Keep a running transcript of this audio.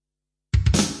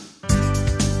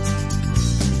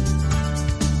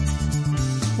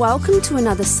Welcome to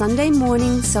another Sunday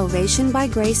morning Salvation by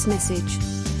Grace message.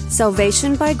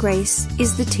 Salvation by Grace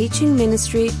is the teaching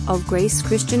ministry of Grace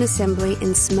Christian Assembly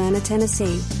in Smyrna,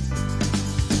 Tennessee.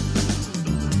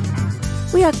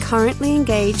 We are currently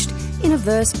engaged in a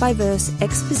verse-by-verse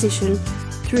exposition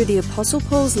through the Apostle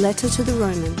Paul's letter to the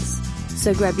Romans.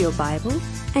 So grab your Bible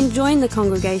and join the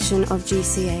congregation of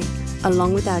GCA,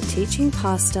 along with our teaching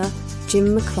pastor,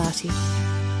 Jim McClarty.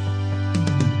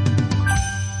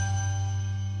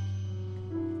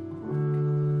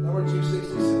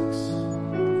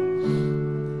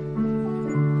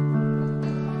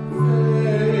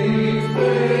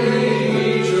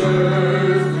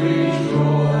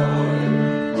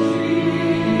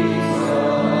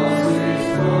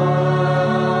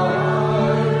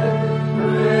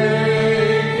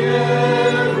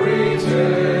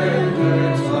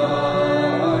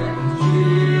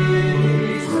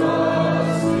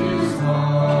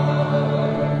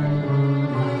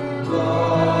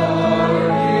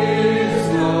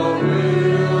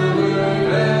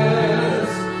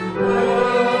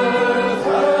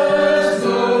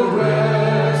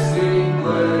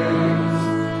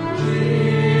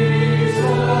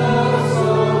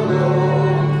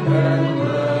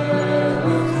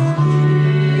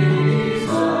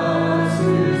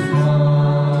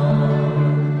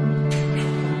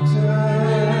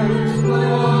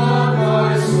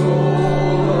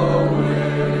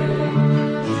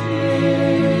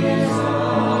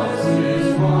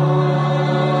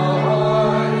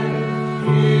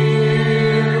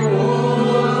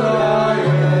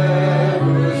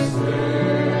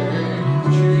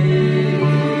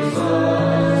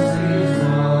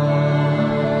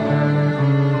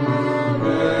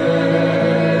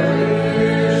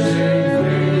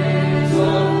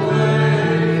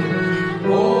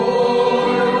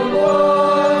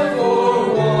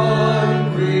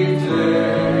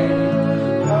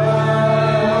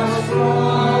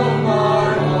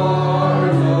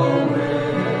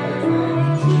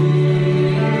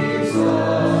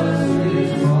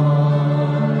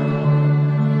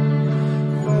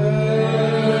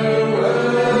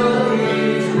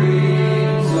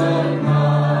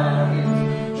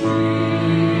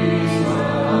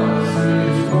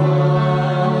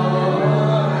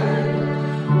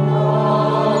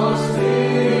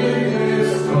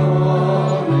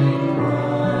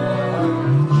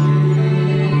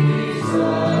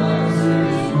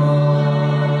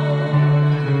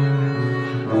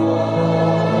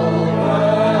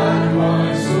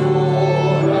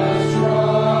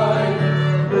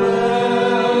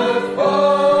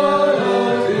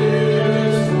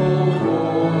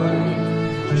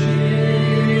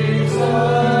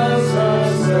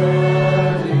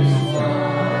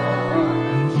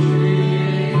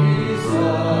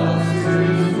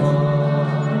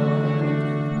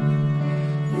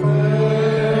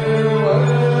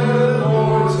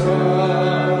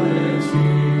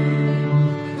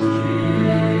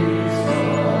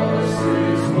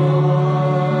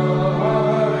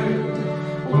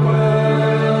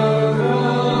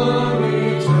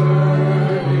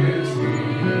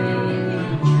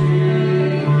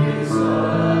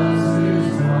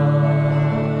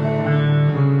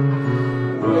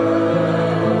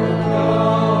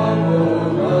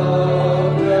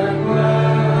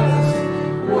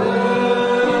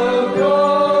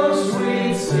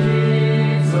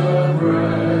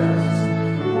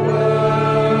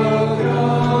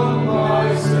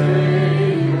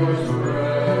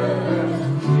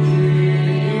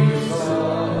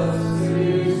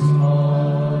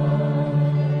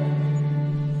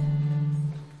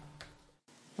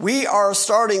 We are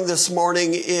starting this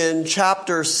morning in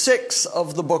chapter 6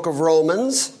 of the book of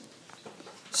Romans,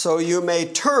 so you may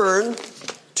turn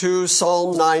to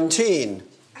Psalm 19.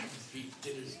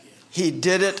 He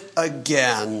did it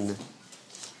again.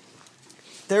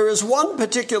 There is one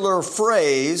particular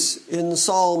phrase in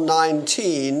Psalm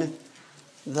 19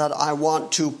 that I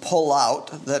want to pull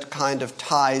out that kind of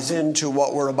ties into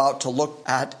what we're about to look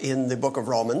at in the book of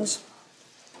Romans.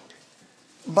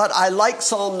 But I like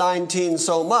Psalm 19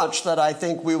 so much that I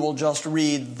think we will just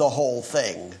read the whole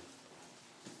thing.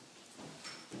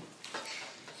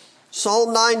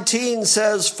 Psalm 19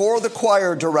 says, "For the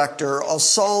choir director, a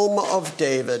psalm of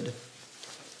David.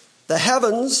 The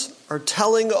heavens are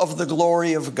telling of the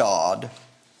glory of God,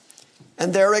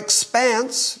 and their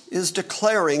expanse is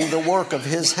declaring the work of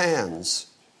his hands.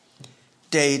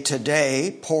 Day to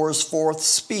day pours forth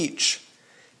speech,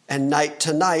 and night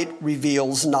to night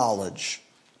reveals knowledge.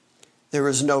 There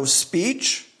is no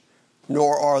speech,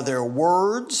 nor are there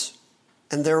words,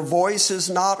 and their voice is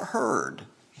not heard.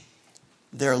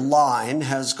 Their line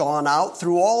has gone out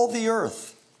through all the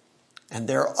earth, and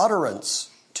their utterance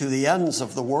to the ends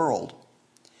of the world.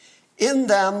 In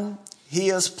them he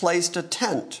has placed a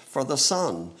tent for the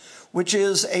sun, which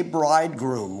is a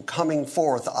bridegroom coming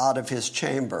forth out of his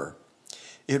chamber.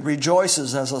 It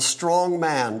rejoices as a strong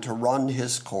man to run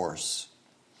his course.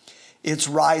 Its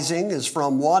rising is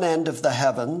from one end of the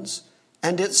heavens,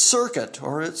 and its circuit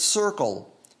or its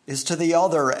circle is to the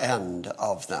other end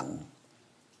of them.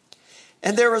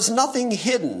 And there is nothing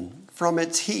hidden from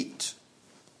its heat.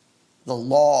 The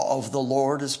law of the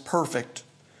Lord is perfect,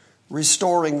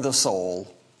 restoring the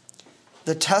soul.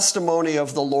 The testimony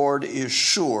of the Lord is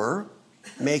sure,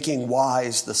 making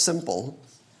wise the simple.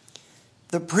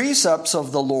 The precepts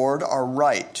of the Lord are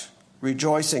right,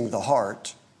 rejoicing the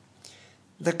heart.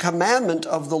 The commandment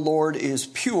of the Lord is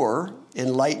pure,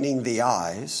 enlightening the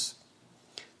eyes.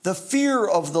 The fear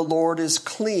of the Lord is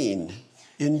clean,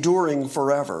 enduring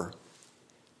forever.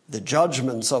 The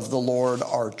judgments of the Lord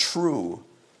are true.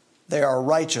 They are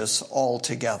righteous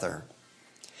altogether.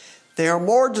 They are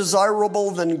more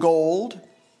desirable than gold,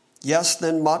 yes,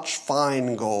 than much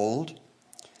fine gold.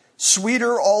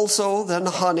 Sweeter also than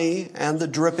honey and the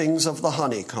drippings of the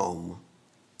honeycomb.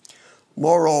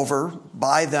 Moreover,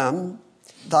 by them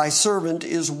thy servant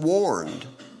is warned,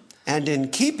 and in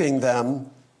keeping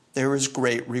them there is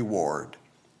great reward.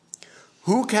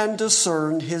 Who can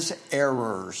discern his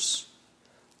errors?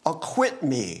 Acquit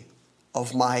me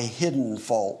of my hidden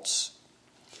faults.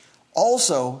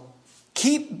 Also,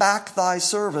 keep back thy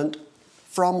servant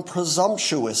from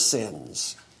presumptuous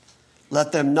sins.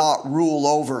 Let them not rule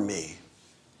over me.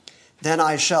 Then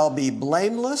I shall be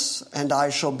blameless, and I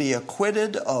shall be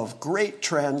acquitted of great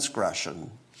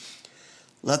transgression.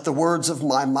 Let the words of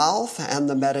my mouth and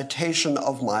the meditation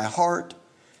of my heart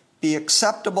be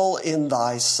acceptable in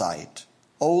thy sight,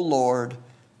 O Lord,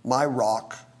 my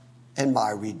rock and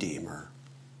my redeemer.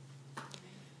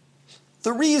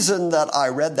 The reason that I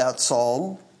read that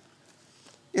psalm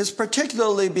is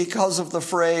particularly because of the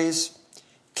phrase,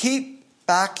 keep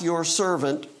back your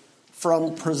servant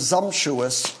from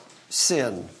presumptuous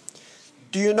sin.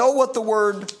 Do you know what the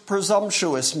word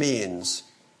presumptuous means?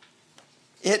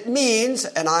 It means,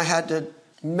 and I had to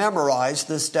memorize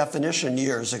this definition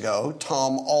years ago.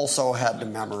 Tom also had to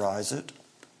memorize it.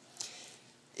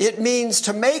 It means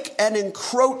to make an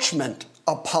encroachment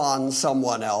upon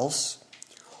someone else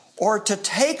or to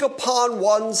take upon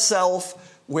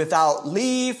oneself without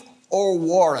leave or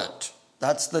warrant.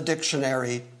 That's the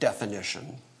dictionary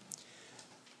definition.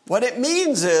 What it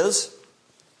means is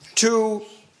to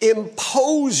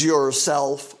impose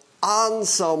yourself on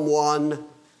someone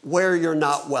where you're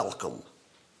not welcome.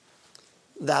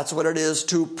 That's what it is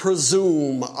to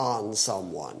presume on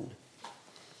someone.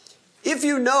 If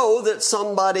you know that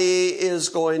somebody is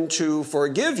going to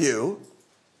forgive you,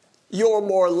 you're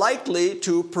more likely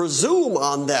to presume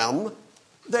on them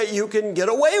that you can get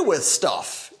away with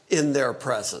stuff in their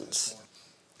presence.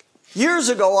 Years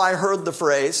ago, I heard the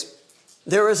phrase,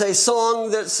 there is a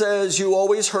song that says, you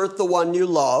always hurt the one you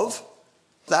love.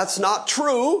 That's not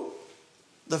true.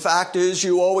 The fact is,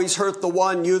 you always hurt the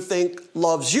one you think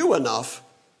loves you enough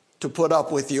to put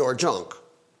up with your junk.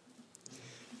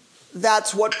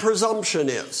 That's what presumption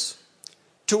is.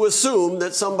 To assume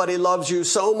that somebody loves you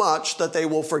so much that they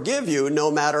will forgive you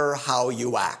no matter how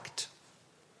you act.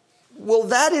 Well,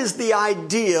 that is the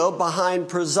idea behind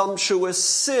presumptuous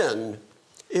sin.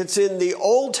 It's in the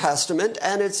Old Testament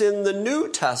and it's in the New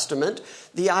Testament.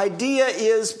 The idea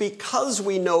is because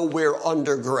we know we're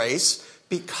under grace,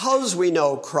 because we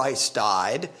know Christ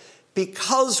died,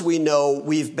 because we know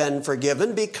we've been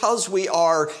forgiven, because we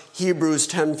are, Hebrews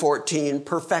 10:14,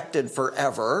 perfected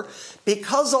forever,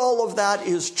 because all of that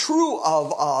is true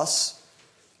of us,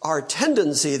 our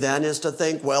tendency then is to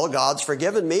think, well, God's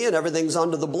forgiven me and everything's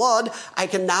under the blood. I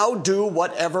can now do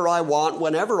whatever I want,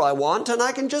 whenever I want, and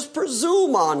I can just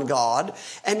presume on God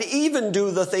and even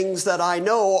do the things that I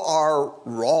know are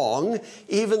wrong,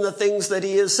 even the things that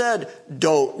he has said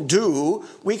don't do.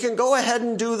 We can go ahead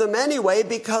and do them anyway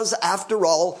because, after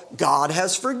all, God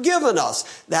has forgiven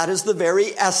us. That is the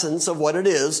very essence of what it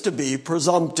is to be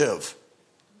presumptive.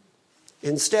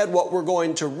 Instead, what we're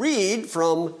going to read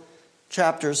from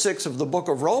Chapter 6 of the book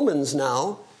of Romans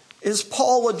now is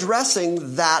Paul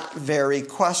addressing that very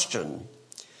question.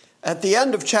 At the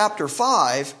end of chapter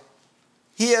 5,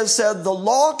 he has said, the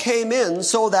law came in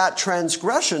so that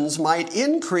transgressions might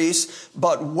increase,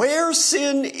 but where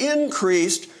sin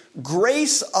increased,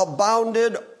 grace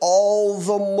abounded all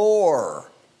the more.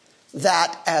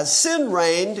 That as sin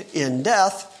reigned in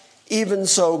death, even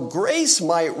so grace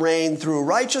might reign through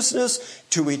righteousness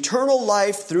to eternal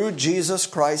life through Jesus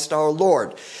Christ our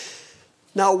Lord.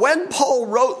 Now, when Paul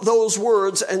wrote those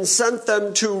words and sent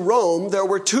them to Rome, there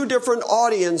were two different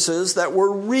audiences that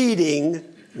were reading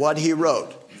what he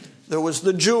wrote. There was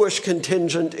the Jewish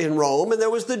contingent in Rome, and there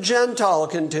was the Gentile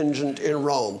contingent in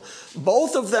Rome.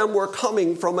 Both of them were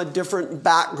coming from a different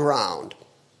background.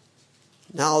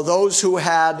 Now, those who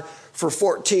had for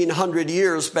 1,400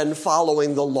 years been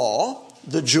following the law,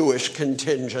 the Jewish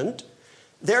contingent,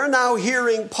 they're now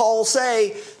hearing Paul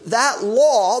say that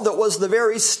law that was the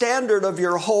very standard of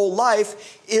your whole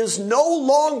life is no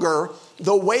longer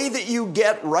the way that you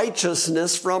get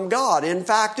righteousness from God. In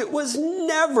fact, it was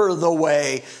never the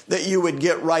way that you would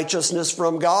get righteousness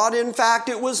from God. In fact,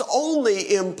 it was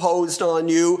only imposed on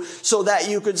you so that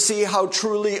you could see how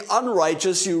truly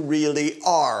unrighteous you really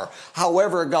are.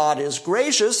 However, God is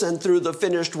gracious, and through the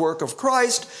finished work of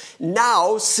Christ,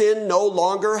 now sin no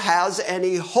longer has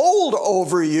any hold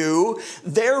over you.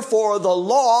 Therefore, the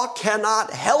law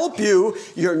cannot help you.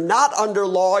 You're not under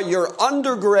law, you're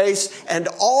under grace, and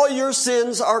all your sins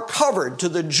are covered. To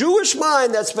the Jewish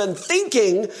mind that's been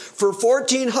thinking for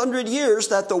 1,400 years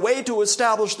that the way to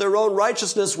establish their own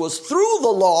righteousness was through the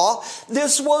law,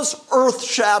 this was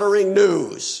earth-shattering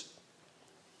news.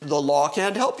 The law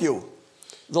can't help you.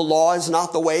 The law is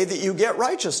not the way that you get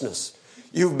righteousness.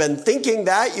 You've been thinking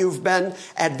that, you've been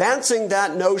advancing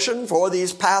that notion for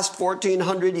these past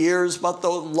 1,400 years, but the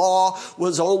law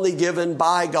was only given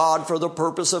by God for the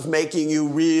purpose of making you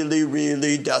really,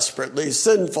 really desperately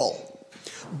sinful.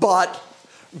 But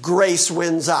grace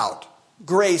wins out.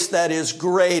 Grace that is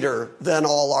greater than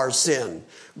all our sin.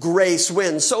 Grace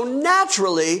wins. So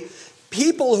naturally,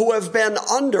 people who have been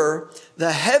under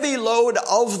the heavy load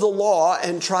of the law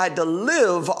and tried to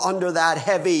live under that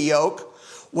heavy yoke,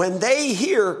 when they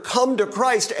hear, come to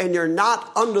Christ and you're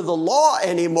not under the law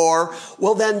anymore,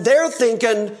 well, then they're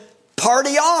thinking,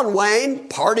 party on, Wayne.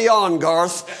 Party on,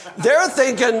 Garth. They're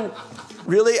thinking,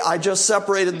 really, I just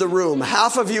separated the room.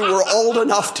 Half of you were old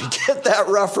enough to get that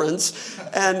reference,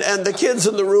 and the kids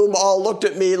in the room all looked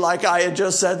at me like I had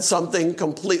just said something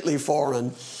completely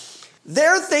foreign.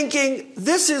 They're thinking,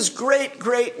 this is great,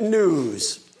 great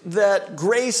news that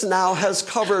grace now has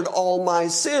covered all my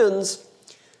sins.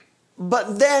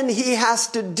 But then he has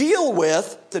to deal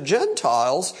with the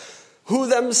Gentiles who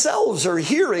themselves are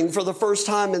hearing for the first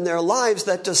time in their lives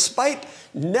that despite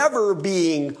never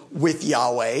being with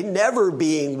Yahweh, never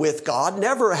being with God,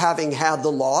 never having had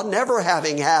the law, never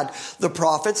having had the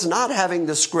prophets, not having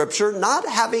the scripture, not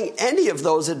having any of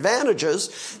those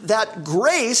advantages, that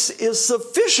grace is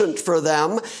sufficient for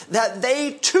them, that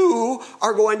they too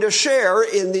are going to share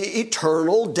in the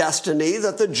eternal destiny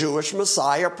that the Jewish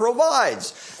Messiah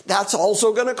provides. That's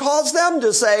also going to cause them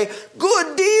to say,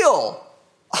 good deal.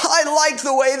 I like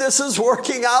the way this is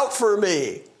working out for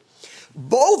me.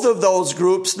 Both of those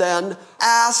groups then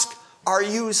ask, are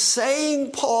you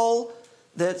saying, Paul,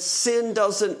 that sin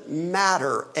doesn't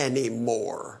matter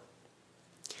anymore?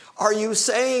 Are you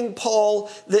saying,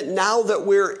 Paul, that now that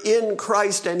we're in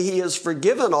Christ and he has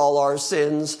forgiven all our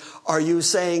sins, are you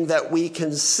saying that we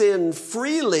can sin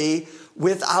freely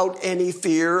without any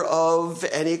fear of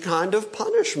any kind of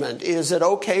punishment? Is it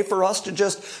okay for us to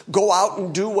just go out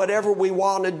and do whatever we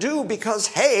want to do because,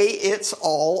 hey, it's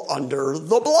all under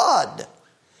the blood?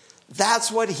 That's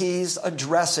what he's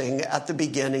addressing at the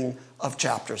beginning of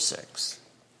chapter 6.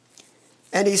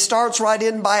 And he starts right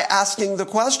in by asking the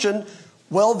question,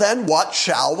 well, then what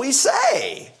shall we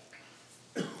say?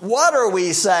 What are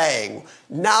we saying?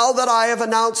 Now that I have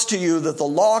announced to you that the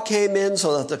law came in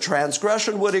so that the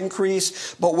transgression would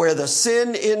increase, but where the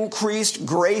sin increased,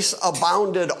 grace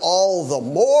abounded all the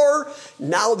more.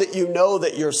 Now that you know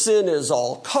that your sin is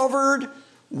all covered,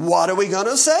 what are we going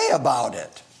to say about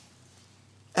it?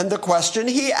 And the question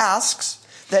he asks,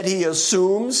 that he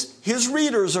assumes his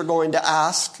readers are going to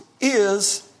ask,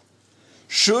 is,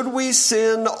 should we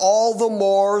sin all the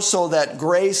more so that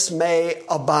grace may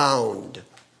abound?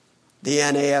 The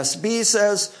NASB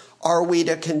says, are we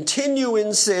to continue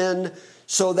in sin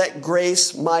so that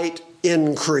grace might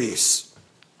increase?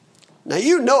 Now,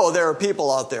 you know there are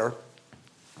people out there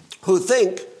who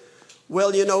think,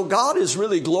 well, you know, God is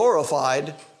really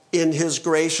glorified in his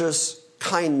gracious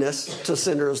kindness to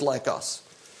sinners like us.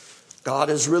 God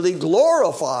is really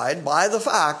glorified by the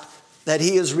fact that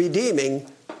he is redeeming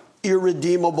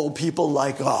irredeemable people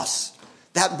like us.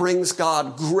 That brings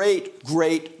God great,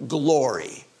 great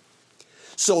glory.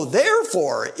 So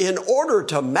therefore, in order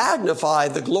to magnify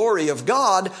the glory of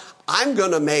God, I'm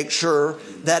going to make sure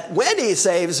that when he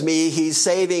saves me, he's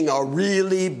saving a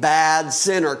really bad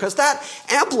sinner, because that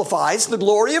amplifies the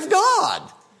glory of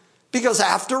God. Because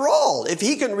after all, if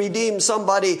he can redeem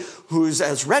somebody who's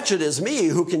as wretched as me,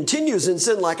 who continues in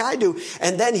sin like I do,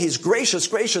 and then he's gracious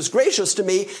to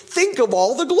me, think of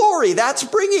all the glory that's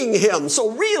bringing him.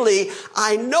 So really,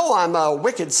 I know I'm a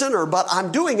wicked sinner, but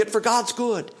I'm doing it for God's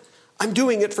good. I'm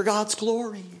doing it for God's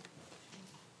glory.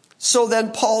 So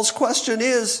then Paul's question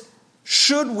is,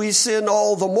 should we sin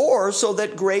all the more so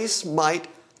that grace might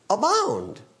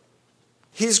abound?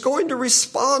 He's going to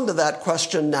respond to that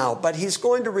question now, but he's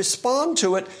going to respond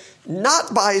to it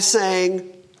not by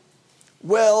saying,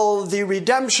 well, the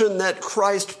redemption that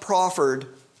Christ proffered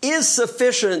is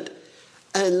sufficient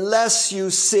unless you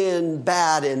sin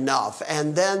bad enough,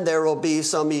 and then there will be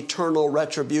some eternal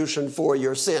retribution for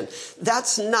your sin.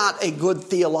 That's not a good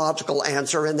theological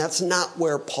answer, and that's not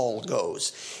where Paul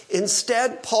goes.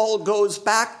 Instead, Paul goes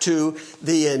back to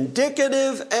the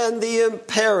indicative and the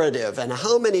imperative. And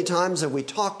how many times have we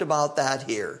talked about that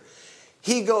here?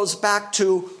 He goes back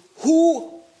to,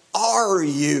 who are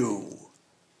you?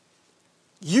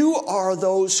 You are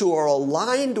those who are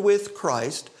aligned with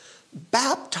Christ,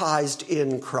 baptized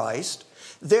in Christ.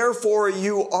 Therefore,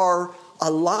 you are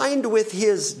aligned with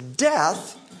his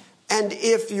death. And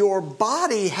if your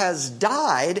body has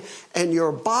died and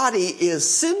your body is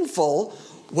sinful,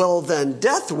 well, then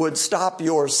death would stop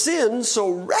your sin. So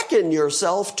reckon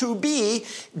yourself to be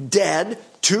dead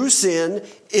to sin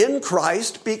in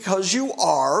Christ, because you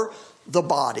are the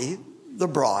body, the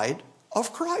bride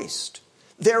of Christ.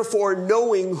 Therefore,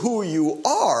 knowing who you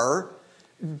are,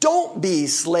 don't be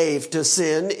slave to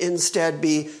sin, instead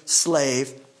be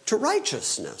slave to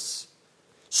righteousness.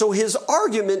 So his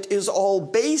argument is all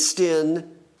based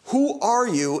in, who are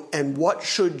you and what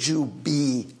should you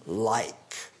be like?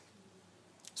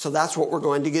 So that's what we're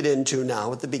going to get into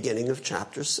now at the beginning of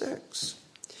chapter 6.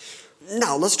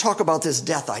 Now let's talk about this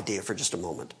death idea for just a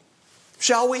moment.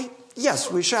 Shall we?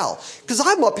 Yes, we shall. Because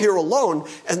I'm up here alone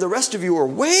and the rest of you are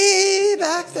way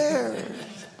back there.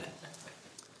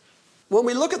 When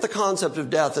we look at the concept of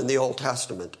death in the Old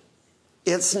Testament,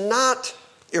 it's not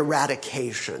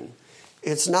eradication.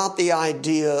 It's not the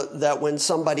idea that when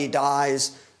somebody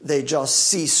dies, they just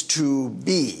cease to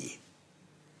be.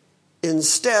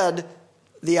 Instead,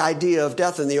 the idea of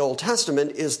death in the Old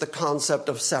Testament is the concept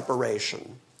of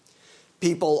separation.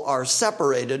 People are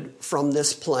separated from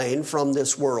this plane, from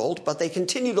this world, but they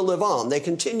continue to live on. They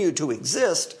continue to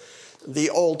exist.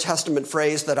 The Old Testament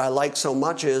phrase that I like so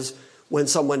much is, when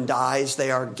someone dies,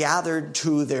 they are gathered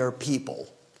to their people.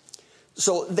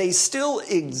 So they still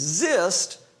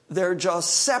exist, they're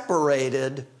just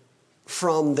separated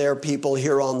from their people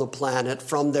here on the planet,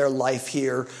 from their life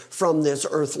here, from this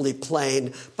earthly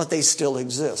plane, but they still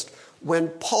exist. When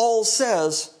Paul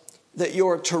says that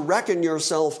you're to reckon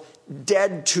yourself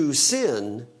dead to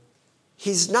sin,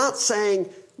 he's not saying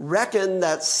reckon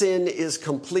that sin is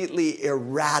completely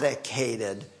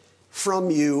eradicated from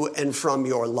you and from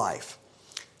your life.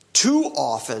 Too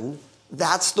often,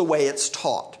 that's the way it's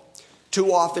taught.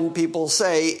 Too often people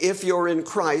say, if you're in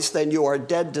Christ, then you are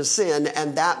dead to sin,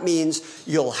 and that means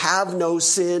you'll have no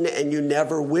sin and you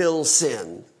never will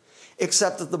sin.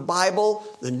 Except that the Bible,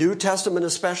 the New Testament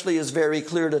especially, is very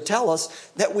clear to tell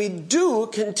us that we do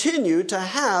continue to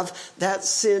have that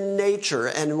sin nature.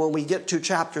 And when we get to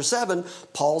chapter 7,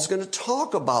 Paul's going to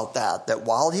talk about that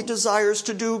while he desires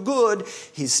to do good,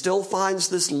 he still finds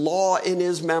this law in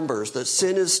his members, that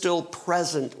sin is still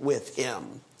present with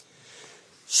him.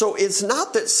 So it's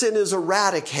not that sin is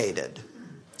eradicated.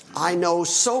 I know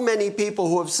so many people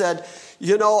who have said,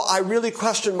 you know, I really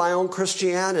question my own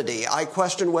Christianity. I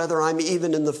question whether I'm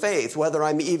even in the faith, whether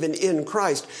I'm even in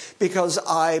Christ, because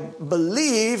I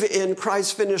believe in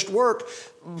Christ's finished work,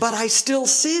 but I still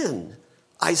sin.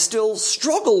 I still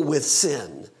struggle with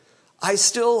sin. I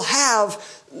still have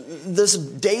this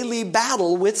daily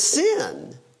battle with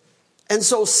sin. And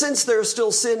so since there's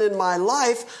still sin in my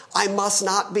life, I must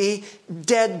not be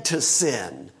dead to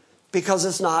sin, because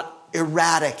it's not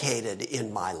eradicated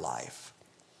in my life.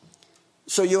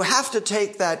 So you have to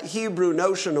take that Hebrew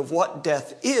notion of what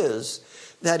death is,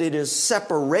 that it is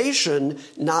separation,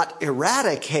 not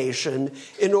eradication,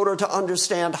 in order to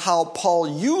understand how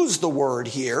Paul used the word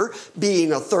here,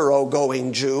 being a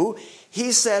thoroughgoing Jew.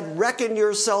 He said, reckon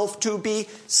yourself to be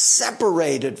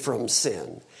separated from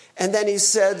sin. And then he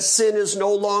said, sin is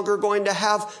no longer going to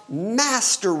have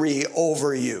mastery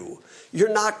over you.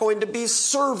 You're not going to be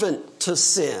servant to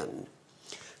sin.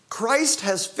 Christ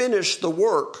has finished the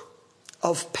work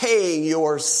of paying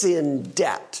your sin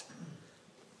debt.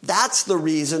 That's the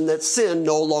reason that sin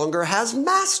no longer has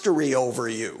mastery over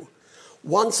you.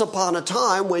 Once upon a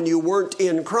time, when you weren't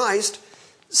in Christ,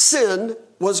 sin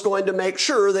was going to make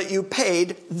sure that you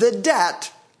paid the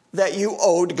debt that you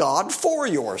owed God for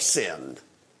your sin.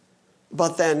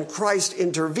 But then Christ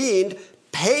intervened,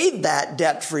 paid that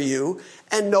debt for you,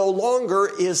 and no longer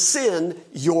is sin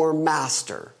your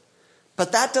master.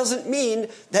 But that doesn't mean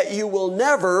that you will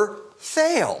never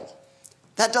fail.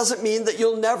 That doesn't mean that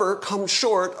you'll never come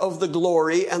short of the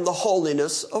glory and the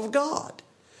holiness of God.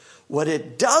 What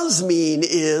it does mean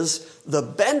is the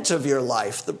bent of your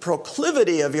life, the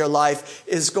proclivity of your life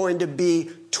is going to be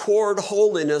toward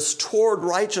holiness, toward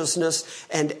righteousness,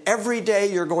 and every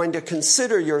day you're going to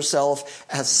consider yourself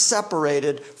as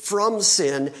separated from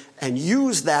sin and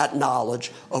use that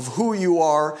knowledge of who you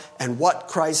are and what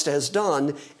Christ has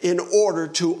done in order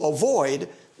to avoid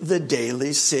the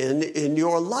daily sin in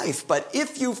your life. But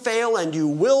if you fail, and you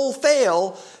will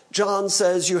fail, John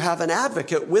says you have an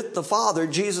advocate with the Father,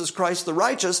 Jesus Christ the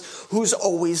righteous, who's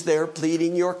always there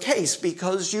pleading your case,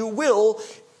 because you will,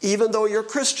 even though you're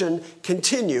Christian,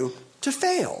 continue to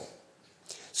fail.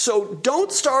 So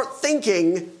don't start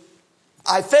thinking,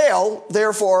 I fail,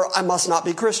 therefore I must not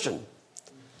be Christian.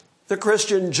 The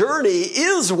Christian journey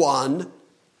is one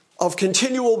of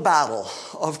continual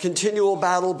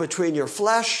battle between your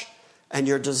flesh and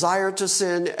your desire to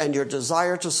sin and your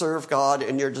desire to serve God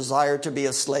and your desire to be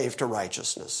a slave to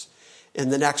righteousness. In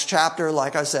the next chapter,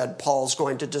 like I said, Paul's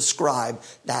going to describe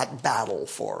that battle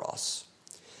for us.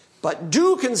 But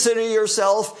do consider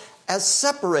yourself as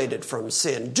separated from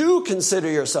sin. Do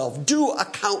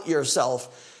account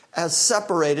yourself as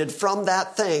separated from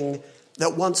that thing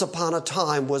that once upon a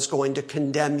time was going to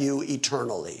condemn you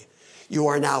eternally. You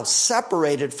are now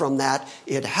separated from that.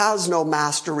 It has no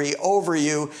mastery over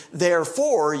you.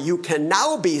 Therefore, you can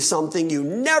now be something you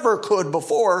never could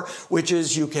before, which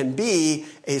is you can be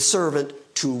a servant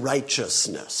to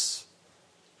righteousness.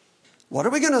 What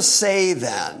are we going to say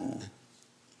then?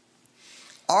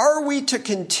 Are we to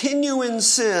continue in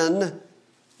sin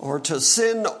or to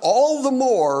sin all the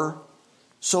more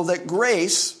so that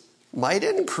grace might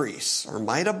increase or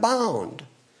might abound?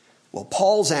 Well,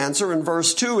 Paul's answer in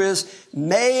verse 2 is,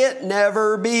 may it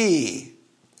never be.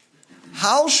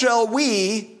 How shall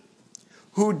we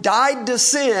who died to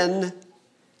sin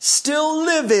still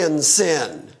live in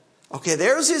sin? Okay,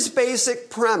 there's his basic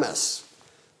premise,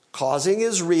 causing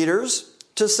his readers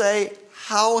to say,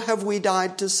 how have we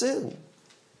died to sin?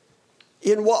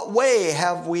 In what way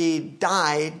have we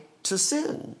died to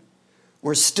sin?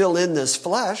 We're still in this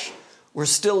flesh. We're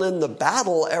still in the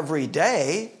battle every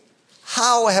day.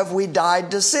 How have we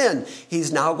died to sin?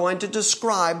 He's now going to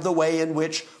describe the way in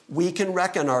which we can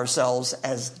reckon ourselves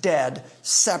as dead,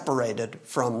 separated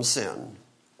from sin.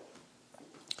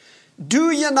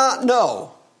 Do you not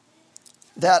know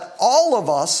that all of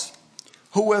us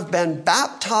who have been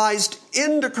baptized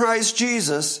into Christ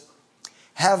Jesus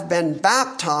have been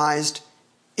baptized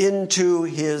into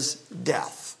his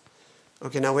death?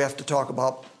 Okay, now we have to talk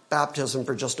about baptism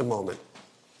for just a moment.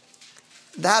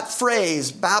 That phrase,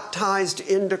 baptized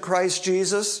into Christ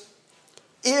Jesus,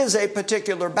 is a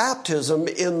particular baptism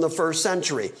in the first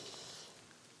century.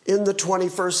 In the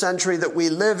 21st century that we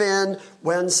live in,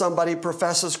 when somebody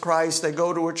professes Christ, they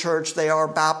go to a church, they are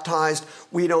baptized.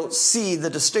 We don't see the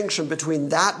distinction between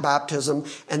that baptism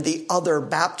and the other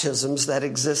baptisms that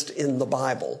exist in the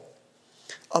Bible.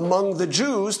 Among the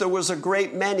Jews, there was a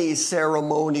great many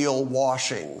ceremonial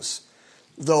washings.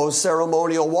 Those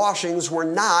ceremonial washings were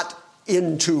not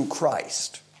into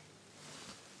Christ.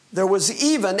 There was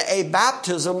even a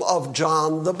baptism of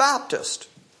John the Baptist.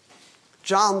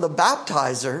 John the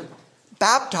Baptizer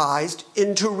baptized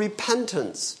into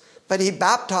repentance, but he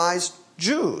baptized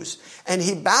Jews, and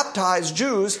he baptized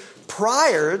Jews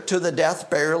prior to the death,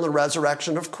 burial, and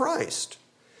resurrection of Christ.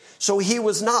 So he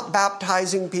was not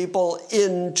baptizing people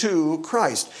into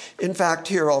Christ. In fact,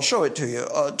 here, I'll show it to you.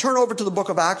 Turn over to the book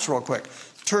of Acts real quick.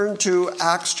 Turn to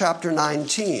Acts chapter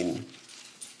 19.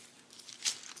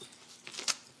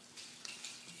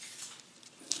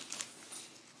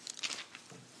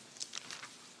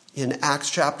 In Acts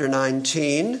chapter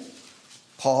 19,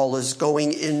 Paul is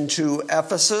going into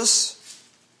Ephesus.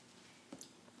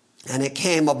 And it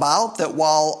came about that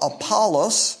while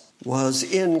Apollos was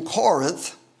in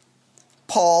Corinth,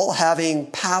 Paul,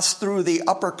 having passed through the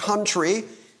upper country,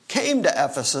 came to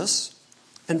Ephesus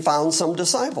and found some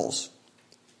disciples.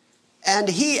 And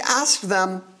he asked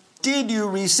them, did you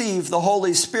receive the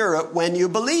Holy Spirit when you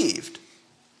believed?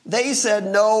 They said,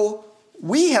 no,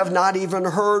 we have not even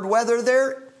heard whether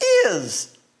there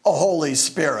is a Holy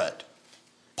Spirit.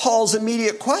 Paul's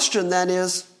immediate question then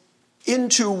is,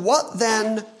 into what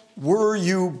then were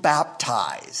you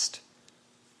baptized?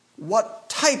 What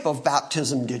type of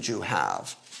baptism did you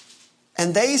have?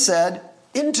 And they said,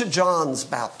 into John's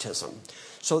baptism.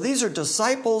 So these are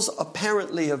disciples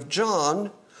apparently of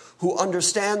John who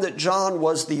understand that John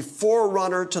was the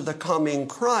forerunner to the coming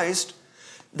Christ.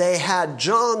 They had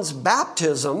John's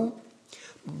baptism,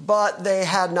 but they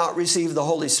had not received the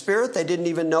Holy Spirit. They didn't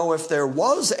even know if there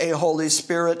was a Holy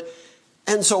Spirit.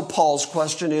 And so Paul's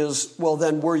question is, well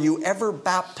then, were you ever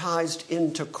baptized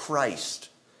into Christ?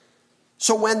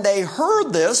 So when they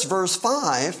heard this, verse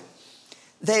 5,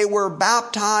 they were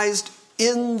baptized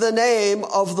in the name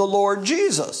of the Lord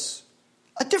Jesus,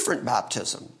 a different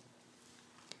baptism.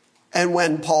 And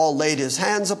when Paul laid his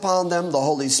hands upon them, the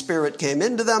Holy Spirit came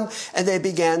into them, and they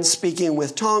began speaking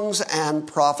with tongues and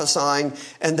prophesying,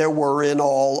 and there were in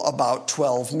all about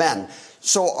 12 men.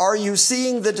 So are you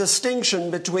seeing the distinction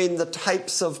between the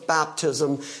types of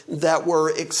baptism that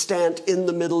were extant in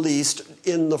the Middle East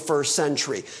in the first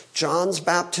century? John's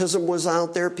baptism was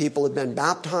out there. People had been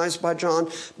baptized by John.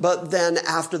 But then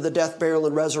after the death, burial,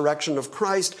 and resurrection of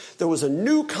Christ, there was a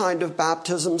new kind of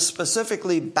baptism,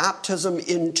 specifically baptism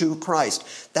into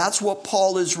Christ. That's what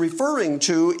Paul is referring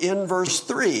to in verse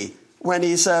 3 when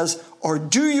he says, or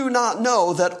do you not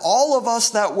know that all of us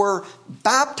that were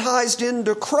baptized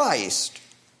into Christ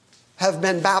have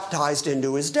been baptized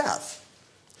into his death?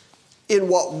 In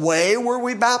what way were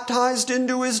we baptized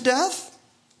into his death?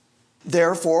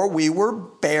 Therefore, we were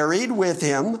buried with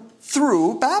him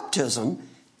through baptism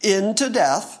into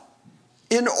death,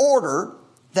 in order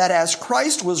that as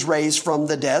Christ was raised from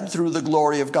the dead through the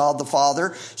glory of God the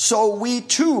Father, so we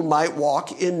too might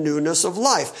walk in newness of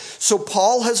life. So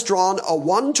Paul has drawn a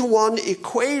one-to-one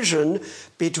equation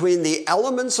between the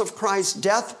elements of Christ's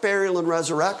death, burial, and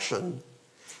resurrection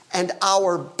and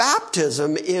our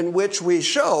baptism, in which we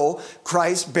show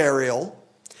Christ's burial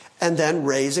and then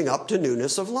raising up to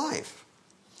newness of life.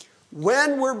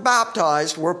 When we're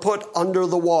baptized, we're put under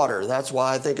the water. That's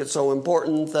why I think it's so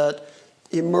important that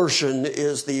immersion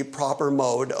is the proper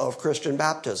mode of Christian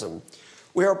baptism.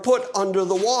 We are put under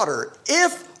the water.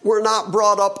 If we're not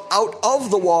brought up out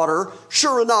of the water,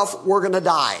 sure enough, we're going to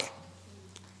die.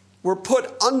 We're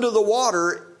put under the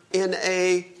water in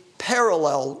a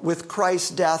parallel with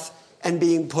Christ's death and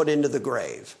being put into the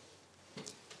grave.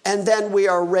 And then we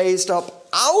are raised up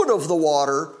out of the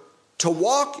water to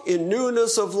walk in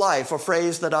newness of life, a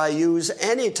phrase that I use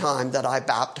any time that I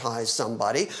baptize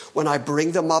somebody. When I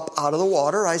bring them up out of the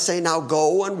water, I say, now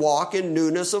go and walk in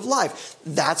newness of life.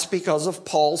 That's because of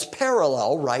Paul's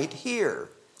parallel right here.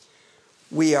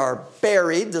 We are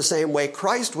buried the same way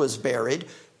Christ was buried.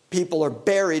 People are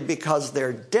buried because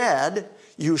they're dead.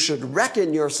 You should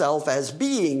reckon yourself as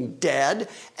being dead,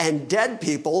 and dead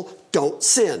people don't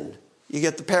sin. You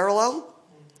get the parallel?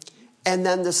 And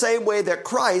then the same way that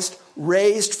Christ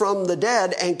raised from the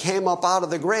dead and came up out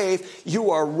of the grave, you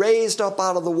are raised up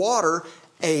out of the water,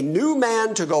 a new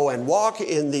man to go and walk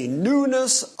in the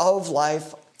newness of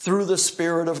life through the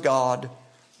Spirit of God,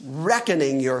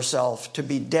 reckoning yourself to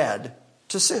be dead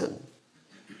to sin.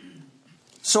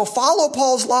 So follow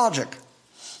Paul's logic.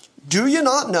 Do you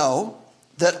not know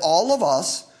that all of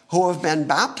us who have been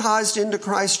baptized into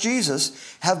Christ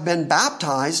Jesus have been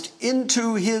baptized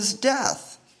into his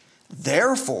death?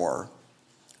 Therefore,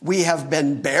 we have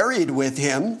been buried with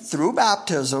him through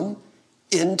baptism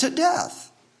into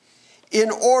death, in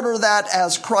order that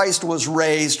as Christ was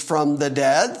raised from the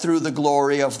dead through the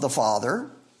glory of the Father,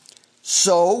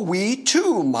 so we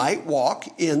too might walk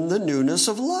in the newness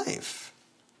of life.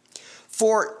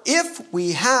 For if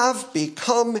we have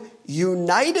become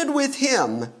united with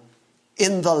him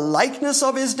in the likeness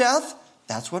of his death,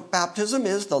 that's what baptism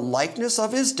is, the likeness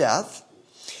of his death.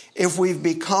 If we've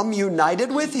become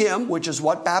united with him, which is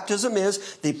what baptism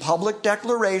is, the public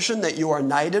declaration that you are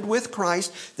united with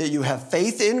Christ, that you have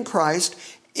faith in Christ,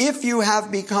 if you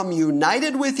have become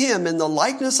united with him in the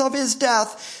likeness of his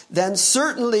death, then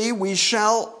certainly we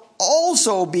shall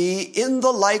also be in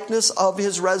the likeness of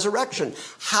his resurrection.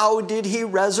 How did he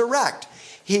resurrect?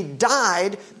 He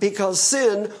died because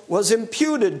sin was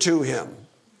imputed to him.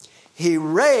 He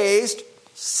raised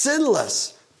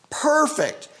sinless,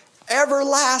 perfect,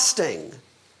 everlasting,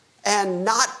 and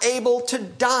not able to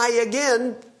die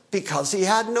again because he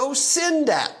had no sin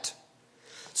debt.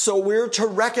 So we're to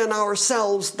reckon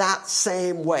ourselves that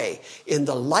same way, in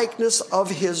the likeness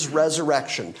of his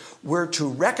resurrection. We're to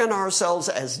reckon ourselves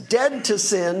as dead to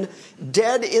sin,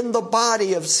 dead in the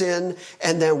body of sin,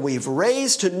 and then we've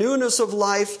raised to newness of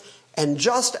life, and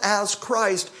just as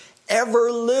Christ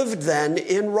ever lived then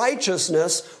in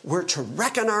righteousness, we're to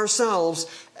reckon ourselves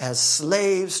as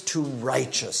slaves to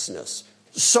righteousness.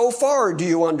 So far, do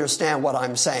you understand what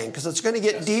I'm saying? Because it's going to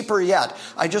get deeper yet.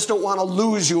 I just don't want to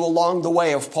lose you along the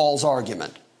way of Paul's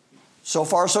argument. So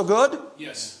far, so good?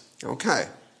 Yes. Okay.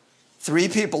 3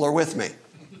 people are with me.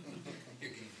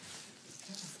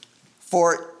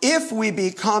 For if we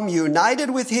become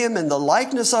united with him in the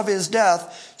likeness of his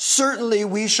death, certainly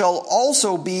we shall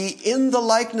also be in the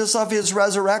likeness of his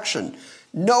resurrection,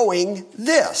 knowing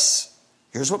this.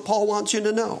 Here's what Paul wants you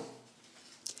to know.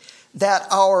 That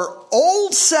our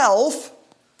old self,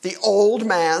 the old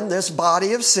man, this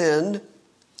body of sin,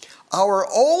 our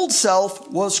old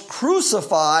self was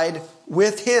crucified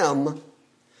with him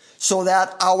so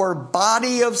that our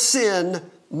body of sin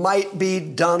might be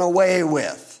done away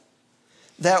with.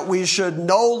 That we should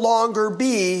no longer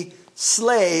be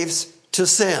slaves to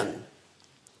sin.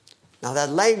 Now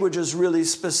that language is really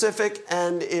specific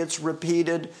and it's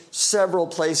repeated several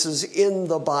places in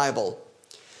the Bible.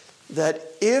 That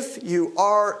if you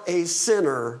are a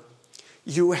sinner,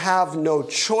 you have no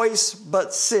choice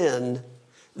but sin,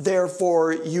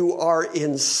 therefore you are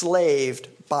enslaved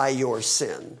by your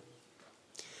sin.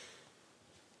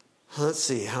 Let's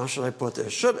see, how should I put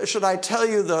this? Should I tell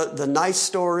you the nice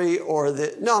story or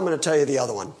no, I'm going to tell you the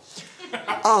other one.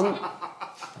 I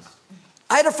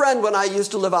had a friend when I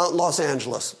used to live out in Los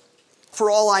Angeles. For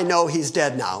all I know, he's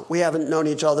dead now. We haven't known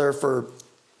each other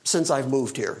since I've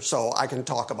moved here, so I can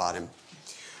talk about him.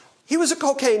 He was a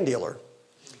cocaine dealer.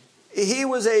 He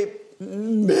was a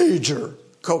major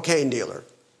cocaine dealer.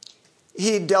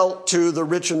 He dealt to the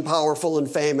rich and powerful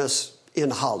and famous in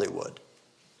Hollywood.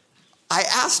 I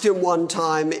asked him one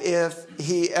time if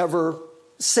he ever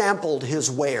sampled his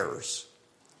wares.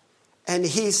 And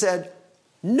he said,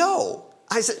 no.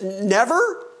 I said,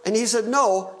 never? And he said,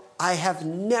 no, I have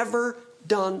never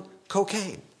done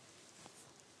cocaine.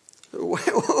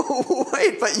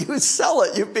 Wait, but you sell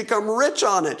it. You've become rich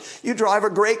on it. You drive a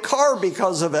great car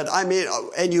because of it. I mean,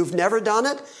 and you've never done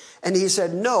it? And he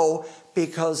said, no,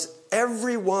 because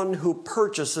everyone who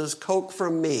purchases Coke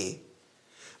from me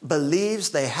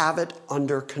believes they have it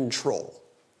under control.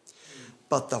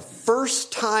 But the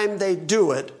first time they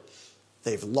do it,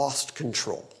 they've lost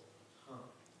control.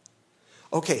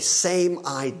 Okay, same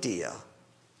idea.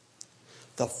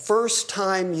 The first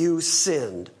time you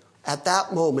sinned, at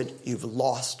that moment, you've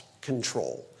lost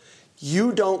control.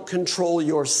 You don't control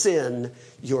your sin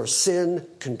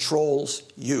controls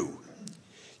you.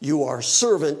 You are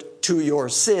servant to your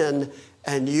sin,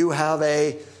 and you have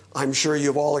I'm sure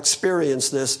you've all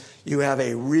experienced this, you have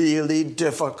a really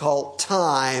difficult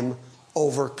time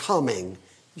overcoming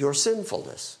your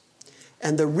sinfulness.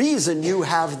 And the reason you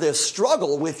have this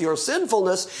struggle with your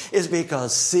sinfulness is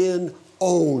because sin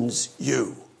owns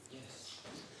you.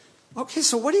 Okay,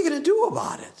 so what are you going to do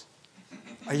about it?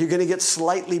 Are you going to get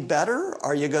slightly better?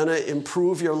 Are you going to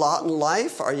improve your lot in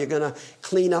life? Are you going to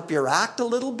clean up your act a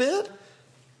little bit?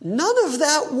 None of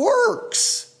that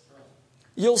works.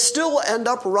 You'll still end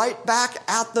up right back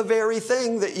at the very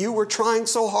thing that you were trying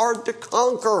so hard to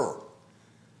conquer.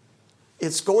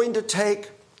 It's going to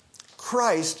take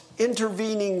Christ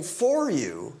intervening for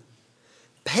you,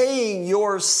 paying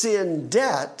your sin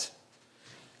debt,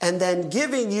 and then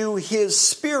giving you his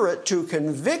Spirit to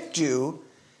convict you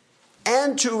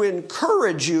and to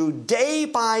encourage you day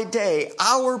by day,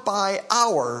 hour by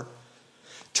hour,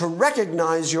 to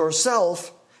recognize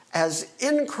yourself as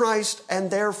in Christ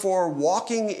and therefore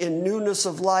walking in newness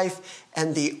of life,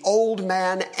 and the old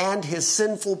man and his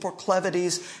sinful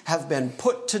proclivities have been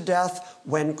put to death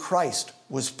when Christ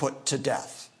was put to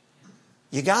death.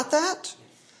 You got that?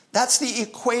 That's the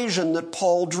equation that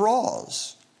Paul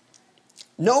draws.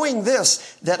 Knowing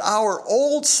this, that our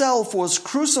old self was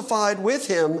crucified with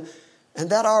him, and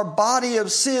that our body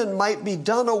of sin might be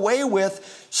done away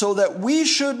with, so that we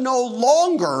should no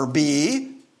longer be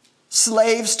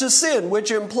slaves to sin,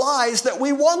 which implies that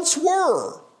we once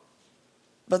were,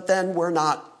 but then we're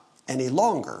not any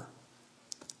longer.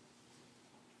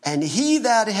 And he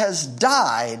that has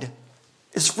died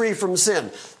is free from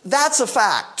sin. That's a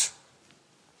fact.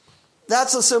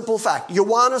 That's a simple fact. You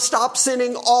want to stop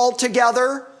sinning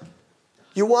altogether?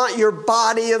 You want your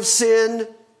body of sin,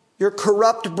 your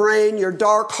corrupt brain, your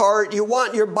dark heart, you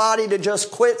want your body to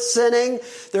just quit sinning?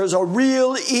 There's a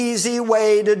real easy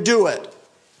way to do it.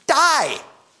 Die.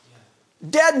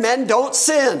 Dead men don't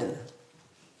sin.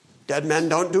 Dead men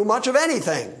don't do much of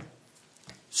anything.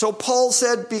 So Paul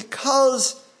said,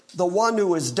 because the one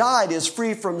who has died is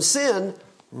free from sin,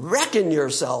 reckon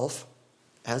yourself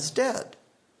as dead.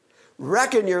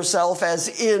 Reckon yourself as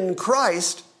in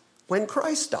Christ when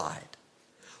Christ died.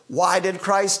 Why did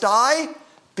Christ die?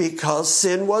 Because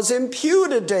sin was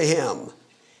imputed to him.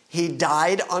 He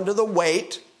died under the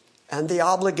weight and the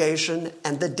obligation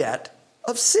and the debt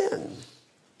of sin.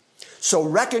 So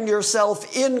reckon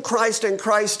yourself in Christ and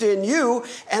Christ in you,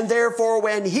 and therefore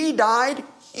when he died,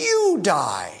 you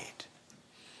died.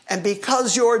 And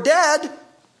because you're dead,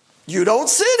 you don't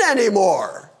sin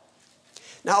anymore.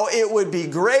 Now, it would be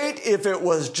great if it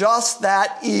was just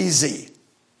that easy.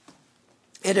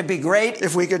 It'd be great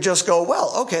if we could just go,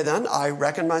 well, okay, then I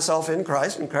reckon myself in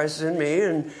Christ, and Christ is in me,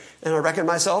 and I reckon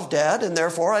myself dead, and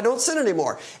therefore I don't sin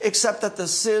anymore. Except that the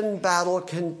sin battle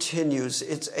continues.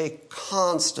 It's a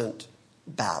constant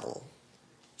battle.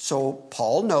 So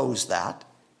Paul knows that,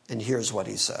 and here's what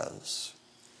he says.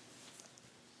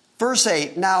 Verse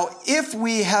 8, now if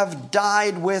we have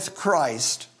died with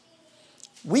Christ,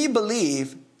 we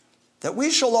believe that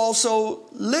we shall also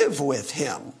live with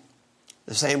him.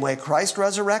 The same way Christ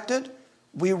resurrected,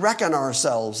 we reckon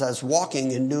ourselves as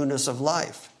walking in newness of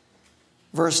life.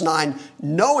 Verse 9,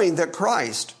 knowing that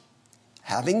Christ,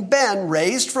 having been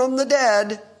raised from the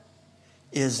dead,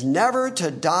 is never to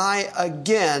die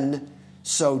again,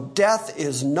 so death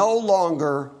is no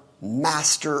longer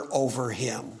master over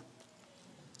him.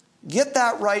 Get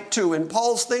that right too. In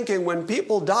Paul's thinking, when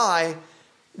people die,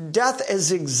 death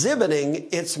is exhibiting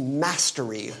its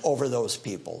mastery over those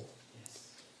people.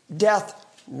 Death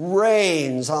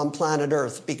reigns on planet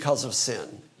Earth because of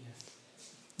sin.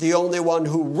 The only one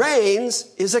who reigns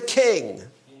is a king,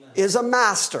 is a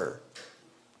master.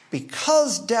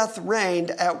 Because death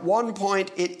reigned, at one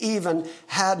point it even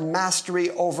had mastery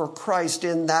over Christ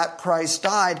in that Christ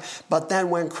died. But then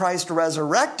when Christ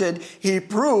resurrected, he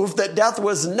proved that death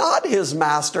was not his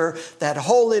master, that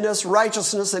holiness,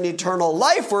 righteousness, and eternal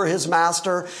life were his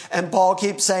master. And Paul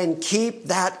keeps saying, keep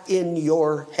that in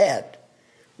your head.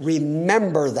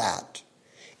 Remember that.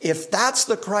 If that's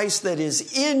the Christ that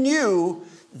is in you,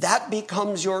 that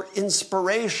becomes your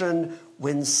inspiration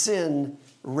when sin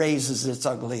raises its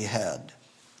ugly head.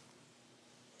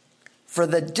 For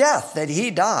the death that he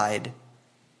died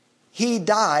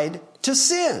to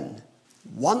sin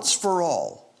once for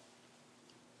all.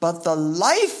 But the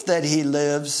life that he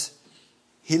lives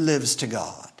to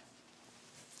God.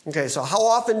 Okay, so how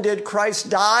often did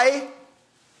Christ die?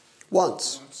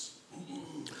 Once.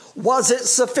 Was it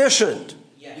sufficient?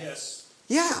 Yes.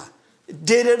 Yeah.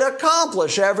 Did it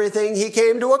accomplish everything he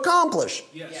came to accomplish?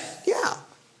 Yes. Yeah.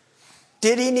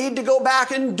 Did he need to go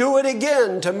back and do it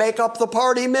again to make up the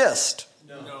part he missed?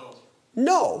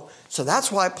 No. So that's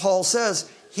why Paul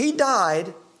says he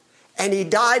died, and he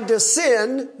died to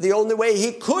sin. The only way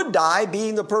he could die,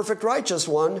 being the perfect righteous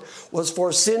one, was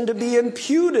for sin to be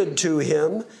imputed to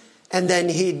him. And then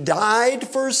he died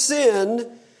for sin,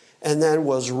 and then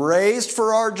was raised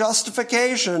for our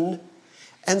justification.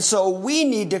 And so we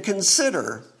need to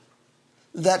consider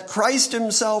that Christ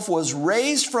himself was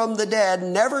raised from the dead,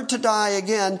 never to die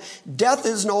again. Death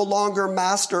is no longer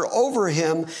master over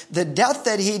him. The death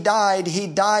that he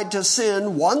died to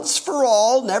sin once for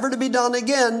all, never to be done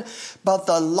again. But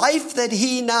the life that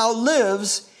he now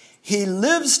lives, he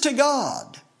lives to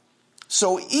God.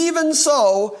 So even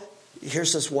so,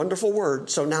 here's this wonderful word.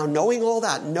 So now knowing all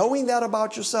that, knowing that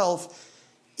about yourself,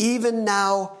 even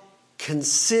now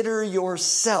consider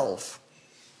yourself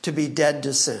to be dead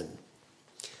to sin.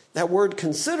 That word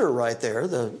consider right there,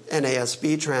 the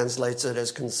NASB translates it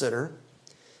as consider,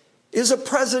 is a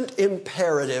present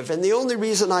imperative. And the only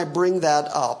reason I bring that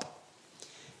up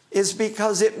is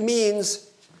because it means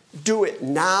do it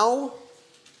now,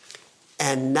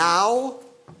 and now,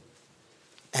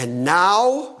 and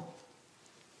now.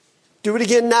 Do it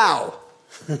again now.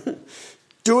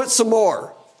 Do it some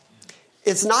more.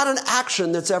 It's not an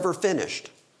action that's ever finished.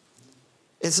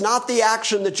 It's not the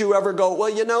action that you ever go,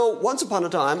 well, once upon a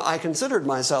time I considered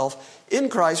myself in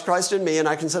Christ, Christ in me, and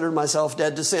I considered myself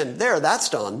dead to sin. There, that's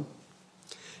done.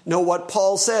 No, what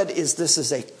Paul said is this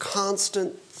is a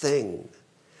constant thing.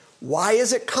 Why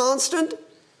is it constant?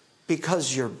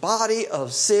 Because your body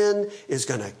of sin is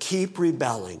going to keep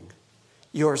rebelling.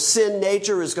 Your sin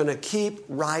nature is going to keep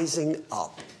rising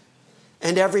up.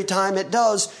 And every time it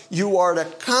does, you are to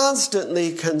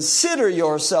constantly consider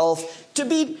yourself to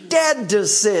be dead to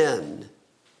sin.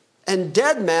 And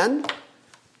dead men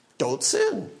don't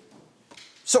sin.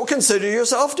 So consider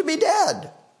yourself to be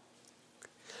dead.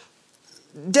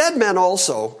 Dead men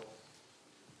also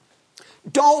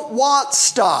don't want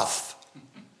stuff.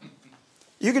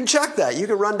 You can check that. You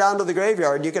can run down to the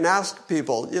graveyard. You can ask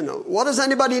people, what does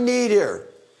anybody need here?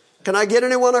 Can I get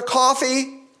anyone a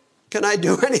coffee? Can I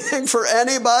do anything for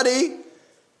anybody?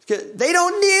 They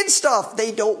don't need stuff.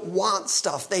 They don't want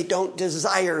stuff. They don't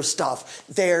desire stuff.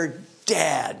 They're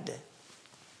dead.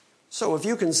 So if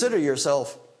you consider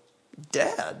yourself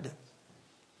dead,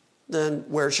 then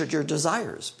where should your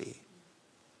desires be?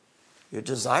 Your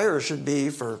desires should be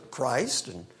for Christ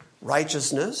and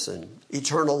righteousness and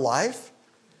eternal life.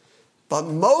 But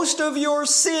most of your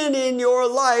sin in your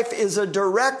life is a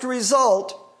direct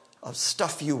result of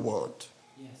stuff you want.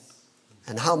 Yes.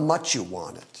 And how much you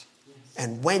want it. Yes.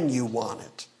 and when you want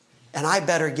it. And I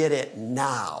better get it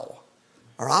now,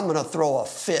 or I'm going to throw a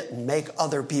fit and make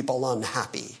other people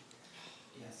unhappy.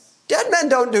 Yes. Dead men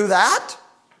don't do that.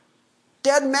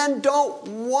 Dead men don't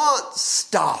want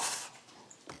stuff.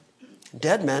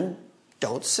 Dead men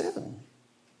don't sin.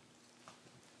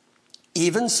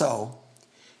 Even so,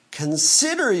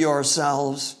 consider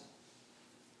yourselves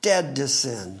dead to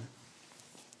sin.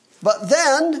 But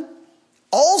then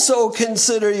also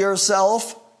consider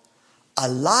yourself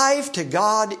alive to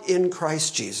God in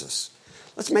Christ Jesus.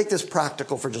 Let's make this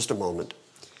practical for just a moment.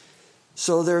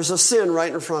 So there's a sin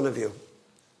right in front of you.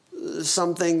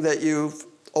 Something that you've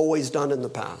always done in the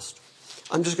past.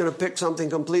 I'm just going to pick something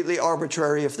completely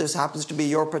arbitrary. If this happens to be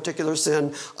your particular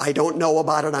sin, I don't know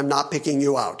about it. I'm not picking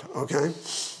you out, okay?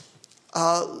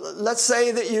 Let's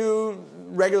say that you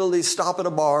regularly stop at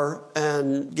a bar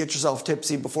and get yourself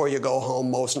tipsy before you go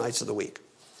home most nights of the week.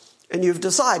 And you've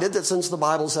decided that since the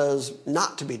Bible says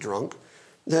not to be drunk,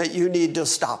 that you need to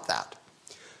stop that.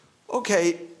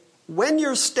 Okay, when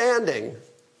you're standing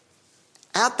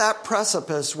at that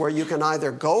precipice where you can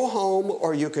either go home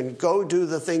or you can go do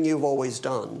the thing you've always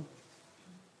done,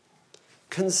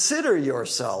 consider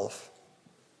yourself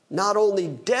not only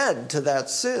dead to that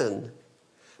sin,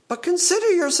 but consider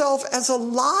yourself as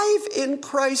alive in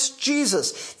Christ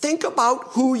Jesus. Think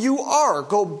about who you are.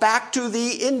 Go back to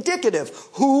the indicative.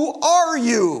 Who are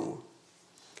you?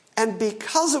 And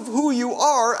because of who you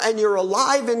are and you're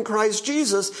alive in Christ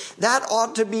Jesus, that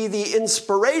ought to be the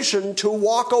inspiration to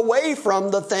walk away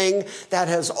from the thing that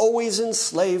has always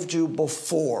enslaved you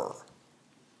before.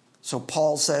 So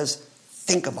Paul says,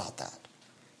 think about that.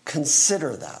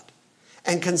 Consider that.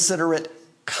 And consider it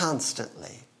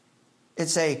constantly.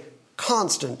 It's a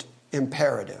constant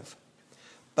imperative.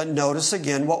 But notice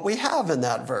again what we have in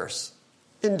that verse.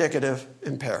 Indicative,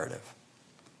 imperative.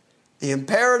 The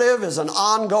imperative is an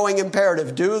ongoing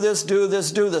imperative. Do this, do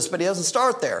this, do this. But he doesn't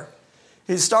start there.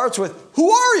 He starts with,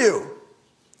 who are you?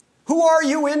 Who are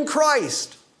you in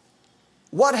Christ?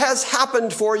 What has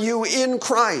happened for you in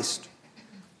Christ?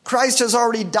 Christ has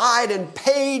already died and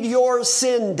paid your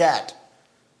sin debt.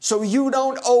 So you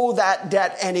don't owe that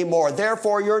debt anymore.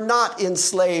 Therefore, you're not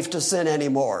enslaved to sin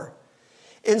anymore.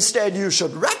 Instead, you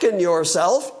should reckon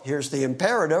yourself, here's the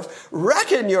imperative,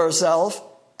 reckon yourself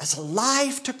as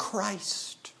alive to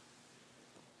Christ.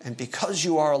 And because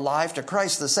you are alive to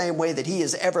Christ the same way that he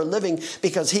is ever living,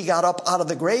 because he got up out of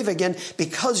the grave again,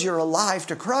 because you're alive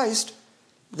to Christ,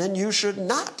 then you should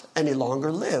not any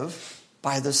longer live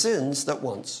by the sins that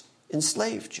once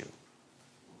enslaved you.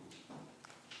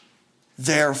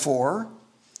 Therefore,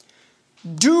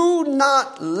 do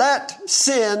not let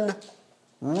sin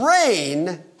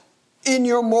reign in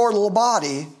your mortal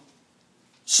body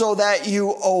so that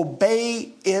you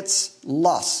obey its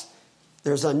lusts.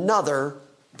 There's another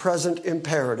present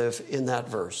imperative in that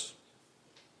verse.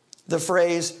 The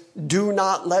phrase, do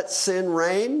not let sin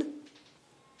reign,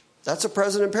 that's a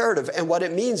present imperative. And what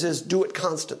it means is do it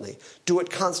constantly. Do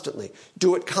it constantly.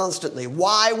 Do it constantly.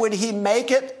 Why would he make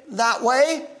it that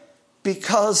way?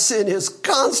 Because sin is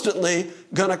constantly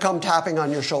going to come tapping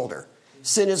on your shoulder.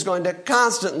 Sin is going to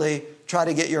constantly try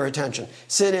to get your attention.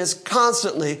 Sin is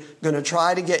constantly going to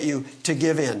try to get you to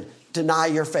give in, deny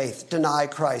your faith, deny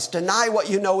Christ, deny what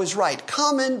you know is right.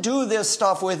 Come and do this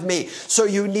stuff with me. So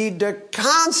you need to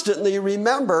constantly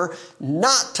remember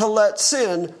not to let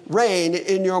sin reign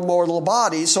in your mortal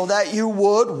body so that you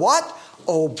would, what?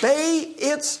 Obey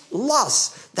its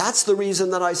lusts. That's the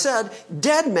reason that I said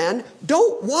dead men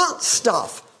don't want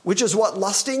stuff, which is what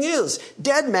lusting is.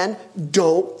 Dead men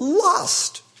don't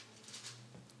lust.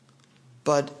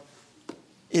 But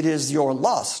it is your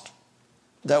lust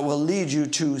that will lead you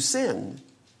to sin.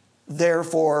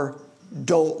 Therefore,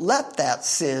 don't let that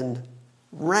sin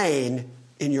reign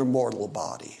in your mortal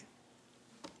body.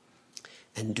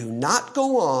 And do not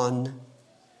go on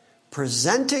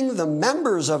presenting the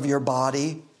members of your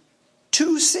body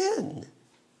to sin.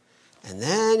 And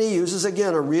then he uses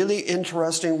again a really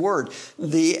interesting word.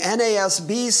 The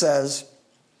NASB says,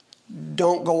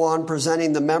 don't go on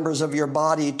presenting the members of your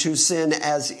body to sin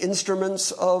as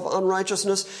instruments of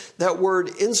unrighteousness. That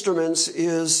word instruments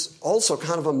is also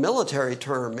kind of a military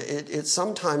term. It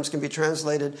sometimes can be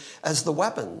translated as the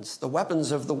weapons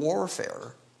of the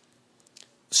warfare.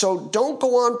 So don't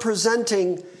go on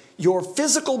presenting your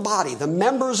physical body, the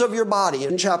members of your body.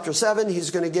 In chapter 7,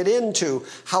 he's going to get into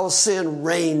how sin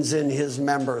reigns in his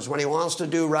members. When he wants to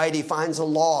do right, he finds a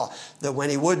law that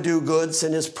when he would do good,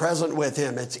 sin is present with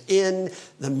him. It's in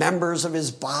the members of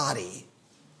his body.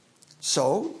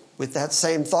 So, with that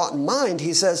same thought in mind,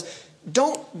 he says,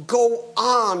 don't go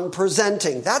on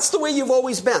presenting. That's the way you've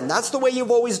always been. That's the way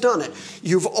you've always done it.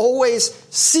 You've always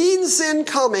seen sin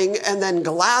coming and then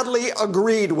gladly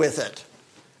agreed with it.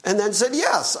 And then said,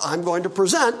 yes, I'm going to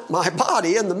present my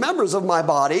body and the members of my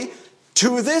body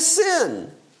to this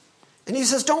sin. And he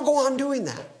says, don't go on doing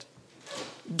that.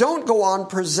 Don't go on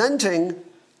presenting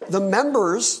the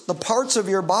members, the parts of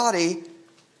your body,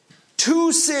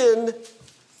 to sin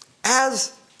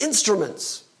as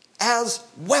instruments, as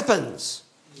weapons.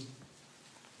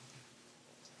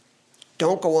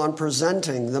 Don't go on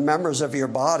presenting the members of your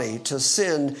body to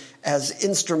sin as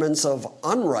instruments of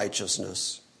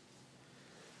unrighteousness.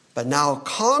 But now,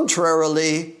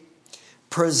 contrarily,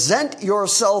 present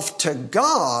yourself to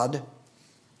God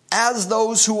as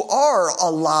those who are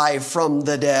alive from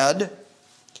the dead,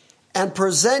 and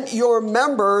present your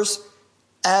members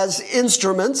as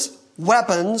instruments,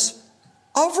 weapons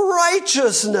of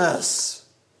righteousness.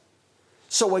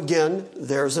 So again,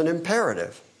 there's an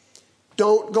imperative.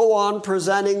 Don't go on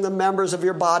presenting the members of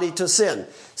your body to sin.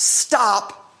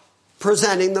 Stop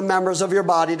presenting the members of your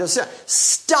body to sin.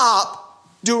 Stop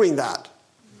doing that.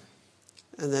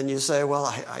 And then you say, well,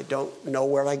 I don't know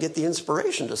where I get the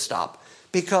inspiration to stop,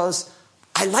 because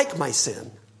I like my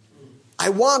sin. I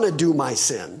want to do my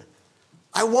sin.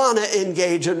 I want to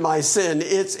engage in my sin.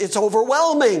 It's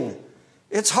overwhelming.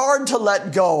 It's hard to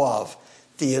let go of.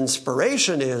 The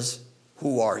inspiration is,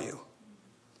 who are you?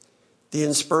 The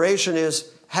inspiration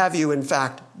is, have you in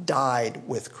fact died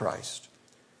with Christ?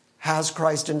 Has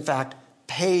Christ in fact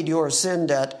paid your sin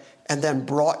debt and then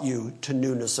brought you to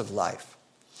newness of life?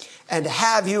 And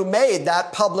have you made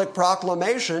that public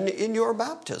proclamation in your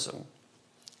baptism?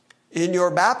 In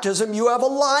your baptism, you have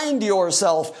aligned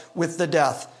yourself with the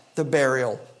death, the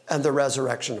burial, and the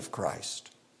resurrection of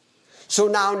Christ. So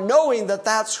now, knowing that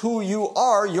that's who you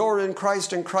are, you're in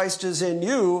Christ and Christ is in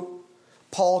you,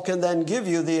 Paul can then give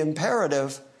you the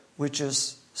imperative, which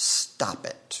is stop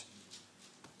it.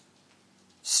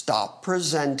 Stop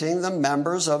presenting the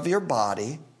members of your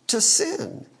body to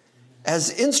sin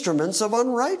as instruments of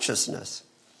unrighteousness,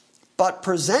 but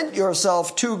present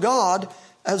yourself to God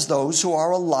as those who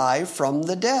are alive from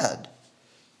the dead,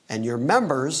 and your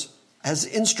members as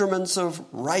instruments of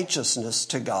righteousness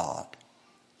to God.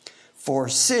 For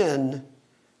sin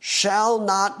shall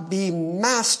not be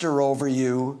master over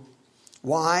you.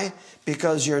 Why?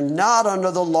 Because you're not under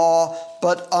the law,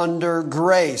 but under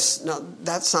grace. Now,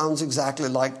 that sounds exactly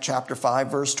like chapter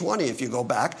 5, verse 20. If you go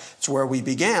back, it's where we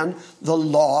began. The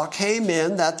law came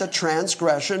in that the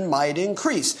transgression might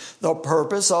increase. The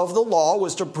purpose of the law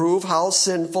was to prove how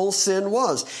sinful sin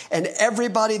was. And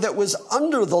everybody that was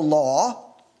under the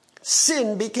law,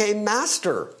 sin became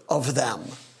master of them,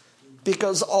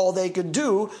 because all they could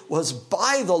do was,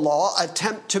 by the law,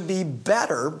 attempt to be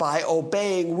better by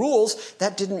obeying rules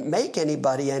that didn't make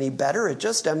anybody any better. It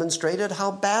just demonstrated how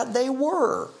bad they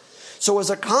were. So as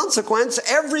a consequence,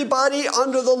 everybody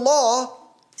under the law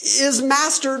is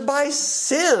mastered by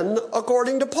sin,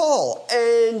 according to Paul.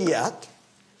 And yet,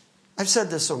 I've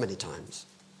said this so many times.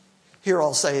 Here,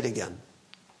 I'll say it again.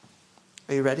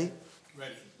 Are you ready?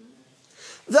 Ready.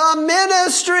 The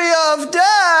ministry of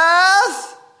death.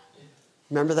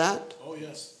 Remember that? Oh,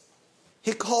 yes.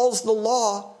 He calls the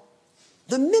law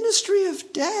the ministry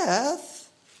of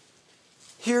death.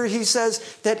 Here he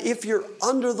says that if you're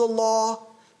under the law,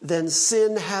 then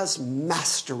sin has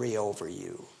mastery over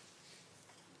you.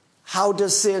 How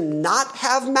does sin not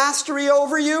have mastery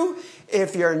over you?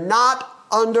 If you're not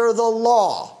under the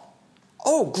law.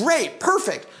 Oh, great,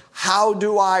 perfect. How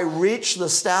do I reach the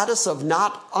status of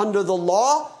not under the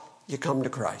law? You come to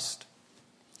Christ.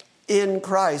 In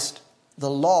Christ, the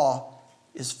law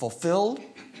is fulfilled,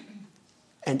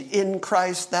 and in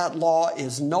Christ that law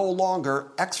is no longer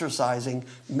exercising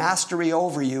mastery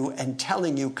over you and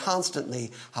telling you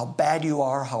constantly how bad you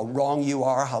are, how wrong you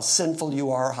are, how sinful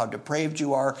you are, how depraved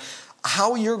you are,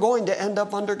 how you're going to end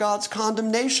up under God's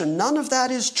condemnation. None of that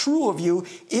is true of you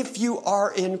if you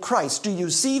are in Christ. Do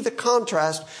you see the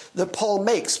contrast that Paul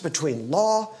makes between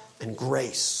law and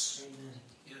grace? Amen.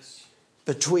 Yes.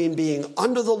 Between being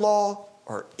under the law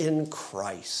or in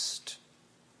Christ.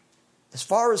 As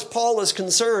far as Paul is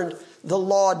concerned, the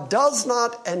law does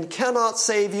not and cannot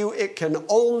save you. It can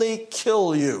only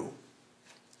kill you.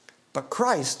 But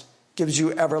Christ gives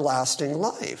you everlasting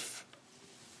life.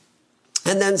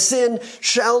 And then sin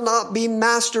shall not be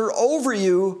master over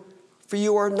you, for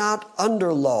you are not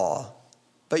under law,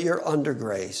 but you're under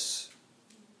grace.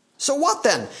 So what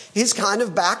then? He's kind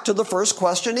of back to the first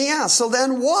question he asked. So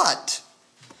then what?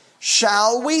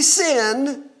 Shall we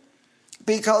sin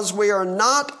because we are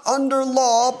not under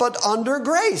law but under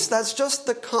grace? That's just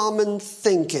the common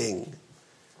thinking.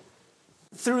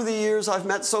 Through the years, I've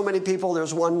met so many people.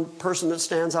 There's one person that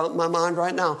stands out in my mind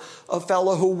right now, a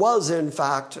fellow who was, in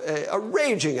fact, a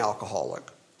raging alcoholic.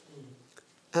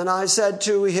 And I said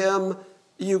to him,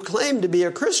 you claim to be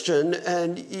a Christian,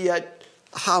 and yet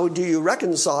how do you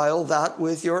reconcile that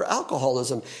with your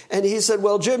alcoholism? And he said,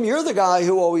 well, Jim, you're the guy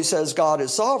who always says God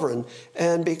is sovereign.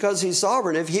 And because he's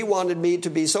sovereign, if he wanted me to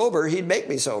be sober, he'd make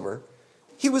me sober.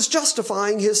 He was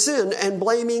justifying his sin and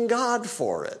blaming God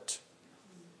for it.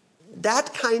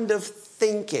 That kind of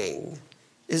thinking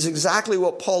is exactly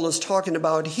what Paul is talking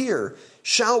about here.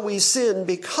 Shall we sin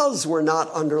because we're not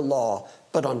under law,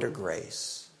 but under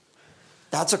grace?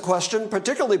 That's a question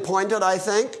particularly pointed, I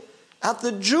think, at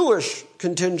the Jewish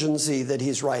contingency that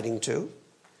he's writing to,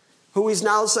 who he's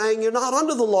now saying, you're not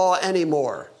under the law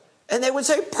anymore. And they would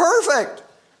say, perfect,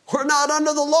 we're not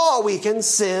under the law. We can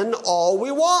sin all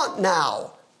we want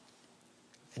now.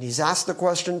 And he's asked the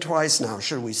question twice now,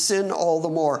 should we sin all the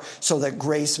more so that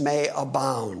grace may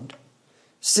abound?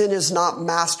 Sin is not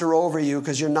master over you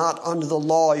because you're not under the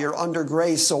law, you're under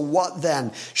grace. So what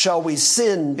then? Shall we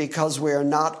sin because we are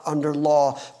not under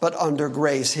law, but under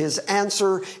grace? His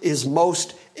answer is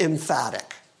most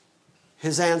emphatic.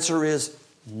 His answer is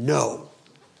no.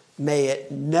 May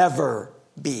it never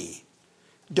be.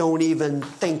 Don't even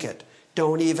think it.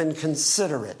 Don't even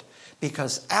consider it.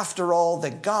 Because after all, the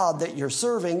God that you're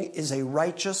serving is a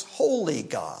righteous, holy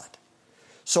God.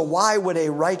 So why would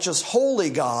a righteous, holy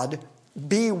God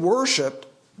be worshipped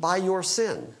by your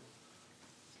sin?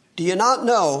 Do you not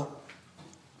know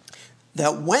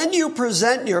that when you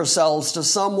present yourselves to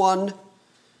someone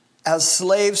as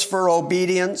slaves for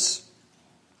obedience,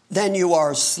 then you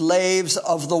are slaves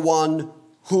of the one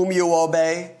whom you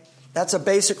obey? That's a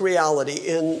basic reality.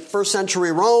 In first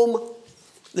century Rome,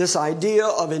 this idea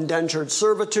of indentured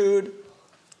servitude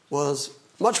was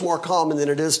much more common than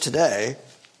it is today.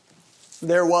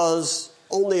 There was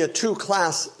only a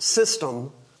two-class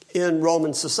system in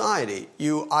Roman society.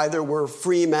 You either were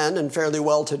free men and fairly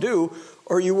well-to-do,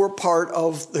 or you were part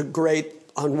of the great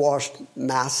unwashed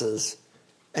masses,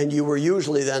 and you were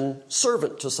usually then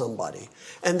servant to somebody.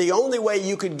 And the only way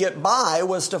you could get by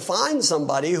was to find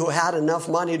somebody who had enough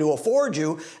money to afford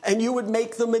you, and you would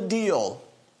make them a deal.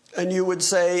 And you would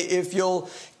say, if you'll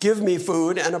give me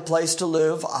food and a place to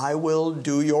live, I will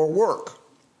do your work.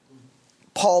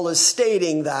 Paul is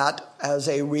stating that as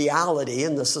a reality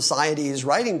in the society he's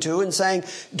writing to and saying,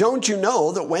 don't you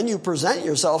know that when you present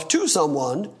yourself to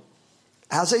someone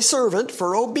as a servant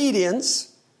for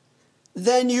obedience,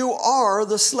 then you are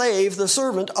the slave, the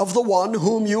servant of the one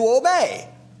whom you obey.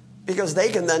 Because they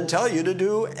can then tell you to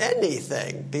do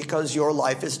anything because your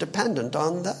life is dependent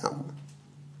on them.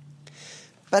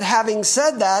 But having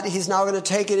said that, he's now going to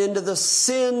take it into the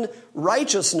sin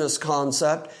righteousness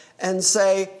concept and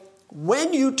say,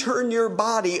 when you turn your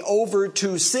body over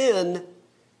to sin,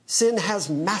 sin has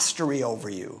mastery over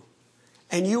you.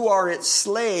 And you are its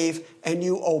slave, and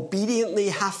you obediently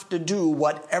have to do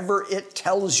whatever it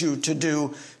tells you to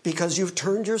do because you've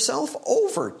turned yourself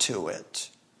over to it.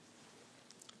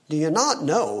 Do you not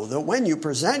know that when you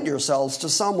present yourselves to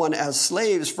someone as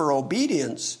slaves for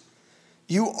obedience,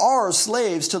 you are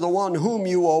slaves to the one whom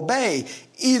you obey,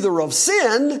 either of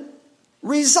sin,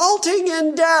 resulting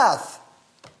in death.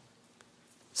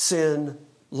 Sin,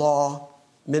 law,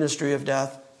 ministry of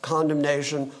death,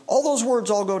 condemnation, all those words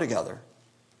all go together.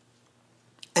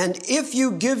 And if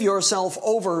you give yourself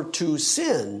over to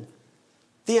sin,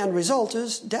 the end result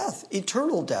is death,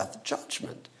 eternal death,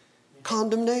 judgment,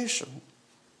 condemnation.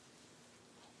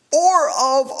 Or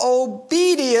of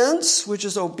obedience, which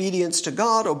is obedience to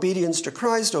God, obedience to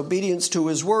Christ, obedience to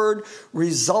His Word,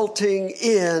 resulting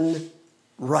in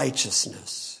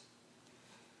righteousness.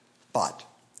 But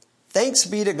thanks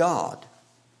be to God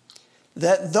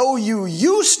that though you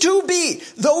used to be,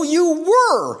 though you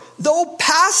were, though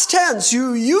past tense,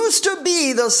 you used to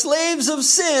be the slaves of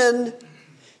sin,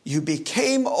 you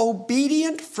became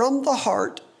obedient from the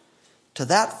heart to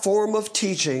that form of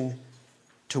teaching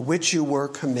to which you were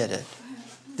committed.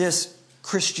 This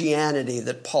Christianity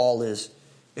that Paul is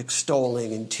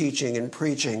extolling and teaching and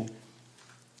preaching,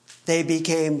 they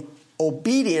became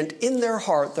obedient in their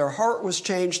heart. Their heart was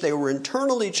changed. They were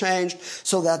internally changed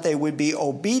so that they would be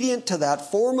obedient to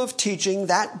that form of teaching,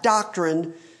 that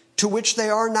doctrine to which they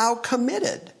are now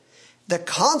committed. The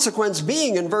consequence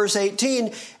being in verse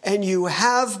 18, and you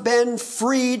have been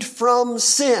freed from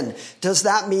sin. Does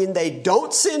that mean they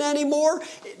don't sin anymore?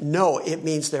 No, it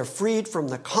means they're freed from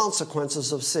the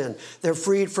consequences of sin. They're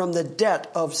freed from the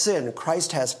debt of sin.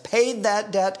 Christ has paid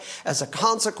that debt. As a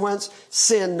consequence,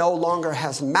 sin no longer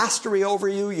has mastery over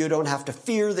you. You don't have to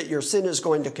fear that your sin is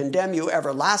going to condemn you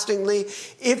everlastingly.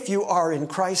 If you are in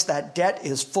Christ, that debt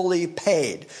is fully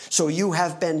paid. So you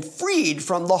have been freed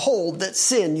from the hold that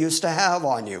sin used to have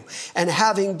on you. And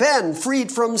having been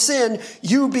freed from sin,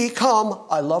 you become,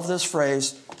 I love this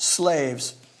phrase,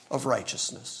 slaves of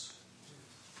righteousness.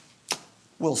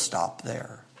 We'll stop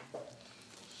there.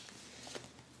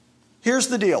 Here's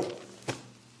the deal.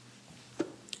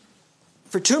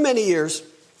 For too many years,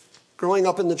 growing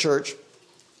up in the church,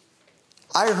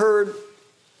 I heard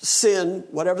sin,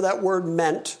 whatever that word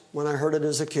meant when I heard it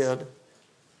as a kid.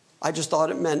 I just thought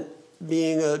it meant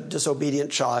being a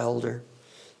disobedient child or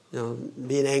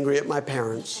being angry at my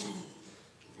parents.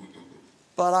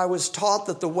 But I was taught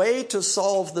that the way to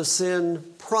solve the sin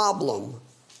problem,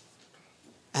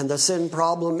 and the sin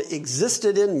problem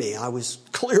existed in me, I was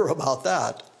clear about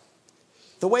that.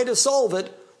 The way to solve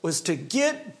it was to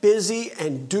get busy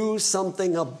and do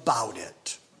something about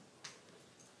it.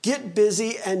 Get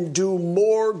busy and do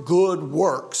more good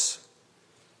works.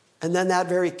 And then that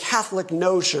very Catholic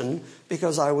notion,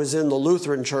 because I was in the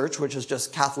Lutheran church, which is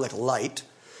just Catholic light,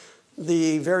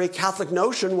 the very Catholic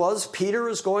notion was Peter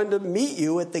is going to meet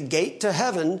you at the gate to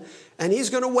heaven, and he's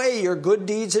going to weigh your good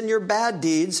deeds and your bad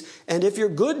deeds. And if your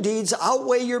good deeds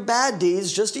outweigh your bad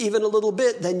deeds just even a little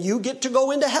bit, then you get to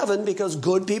go into heaven because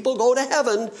good people go to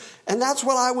heaven. And that's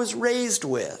what I was raised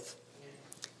with.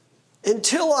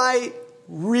 Until I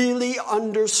really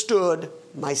understood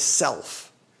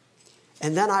myself.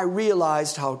 And then I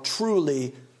realized how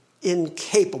truly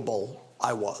incapable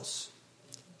I was.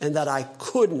 And that I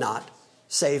could not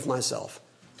save myself.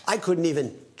 I couldn't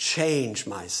even change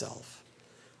myself.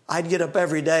 I'd get up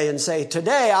every day and say,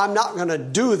 today I'm not going to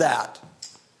do that.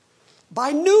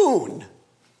 By noon,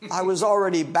 I was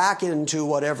already back into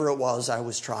whatever it was I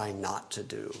was trying not to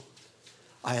do.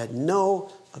 I had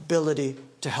no ability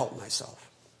to help myself.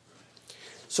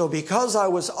 So because I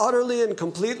was utterly and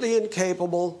completely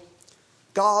incapable,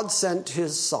 God sent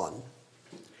his Son.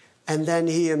 And then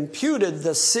he imputed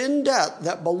the sin debt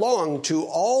that belonged to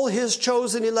all his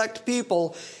chosen elect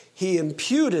people. He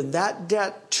imputed that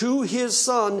debt to his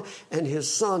Son, and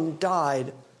his Son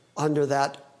died under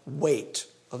that weight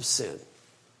of sin.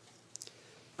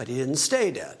 But he didn't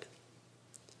stay dead.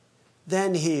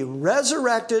 Then he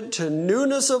resurrected to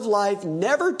newness of life,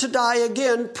 never to die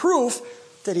again, proof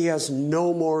that he has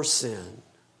no more sin.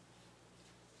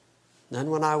 Then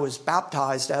when I was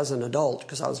baptized as an adult,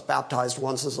 because I was baptized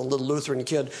once as a little Lutheran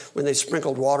kid when they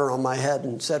sprinkled water on my head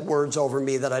and said words over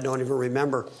me that I don't even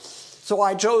remember. So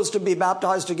I chose to be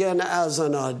baptized again as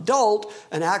an adult,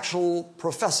 an actual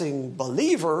professing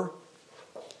believer.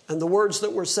 And the words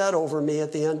that were said over me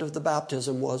at the end of the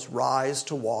baptism was, rise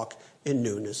to walk in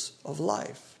newness of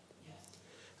life.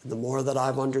 And the more that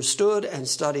I've understood and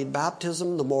studied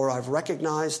baptism, the more I've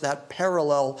recognized that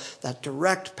parallel, that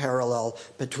direct parallel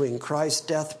between Christ's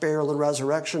death, burial, and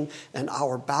resurrection and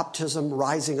our baptism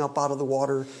rising up out of the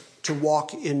water to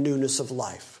walk in newness of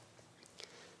life.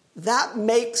 That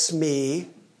makes me,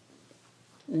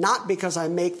 not because I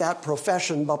make that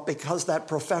profession, but because that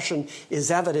profession is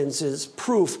evidence, is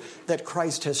proof that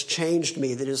Christ has changed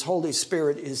me, that his Holy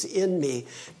Spirit is in me.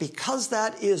 Because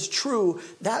that is true,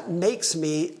 that makes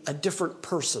me a different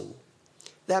person.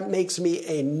 That makes me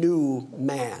a new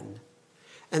man.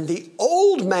 And the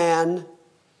old man,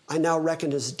 I now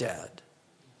reckon is dead.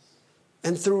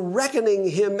 And through reckoning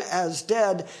him as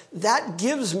dead, that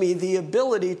gives me the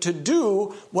ability to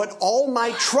do what all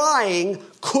my trying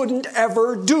couldn't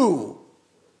ever do.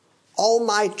 All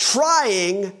my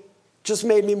trying just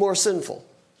made me more sinful.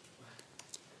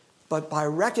 But by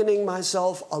reckoning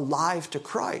myself alive to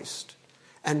Christ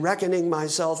and reckoning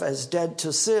myself as dead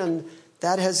to sin,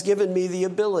 that has given me the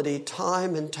ability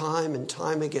time and time and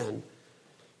time again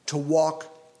to walk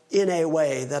in a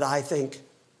way that I think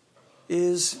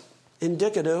is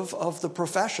indicative of the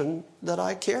profession that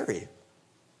I carry.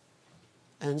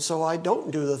 And so I don't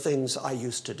do the things I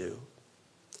used to do.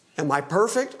 Am I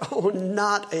perfect? Oh,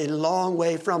 not a long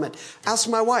way from it. Ask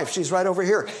my wife. She's right over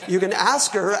here. You can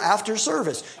ask her after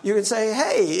service. You can say,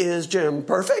 hey, is Jim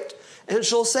perfect? And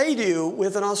she'll say to you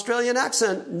with an Australian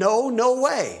accent, no, no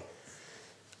way.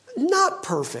 Not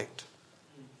perfect.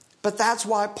 But that's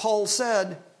why Paul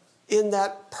said, in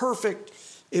that perfect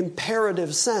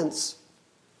imperative sense,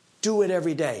 do it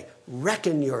every day.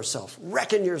 Reckon yourself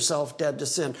dead to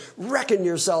sin. Reckon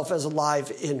yourself as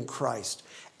alive in Christ.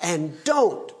 And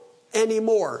don't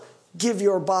anymore give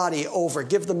your body over,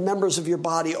 give the members of your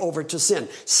body over to sin.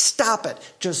 Stop it.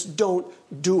 Just don't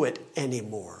do it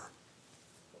anymore.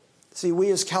 See,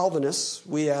 we as Calvinists,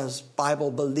 we as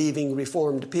Bible-believing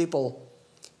Reformed people,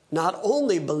 not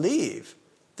only believe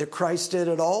that Christ did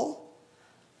it all,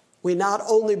 we not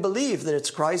only believe that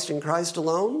it's Christ and Christ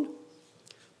alone,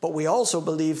 but we also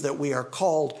believe that we are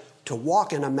called to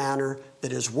walk in a manner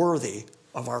that is worthy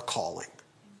of our calling.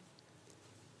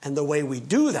 And the way we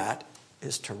do that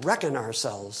is to reckon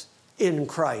ourselves in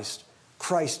Christ,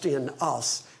 Christ in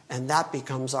us, and that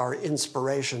becomes our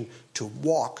inspiration to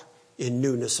walk in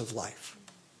newness of life.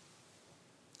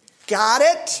 Got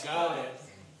it? Got it.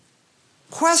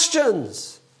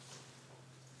 Questions?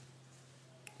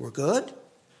 We're good?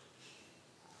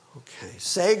 Okay.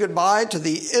 Say goodbye to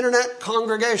the internet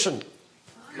congregation.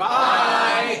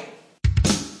 Bye.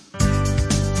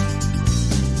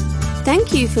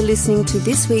 Thank you for listening to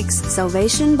this week's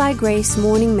Salvation by Grace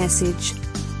morning message.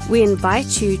 We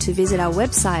invite you to visit our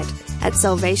website at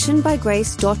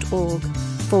salvationbygrace.org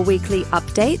for weekly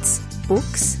updates,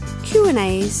 books,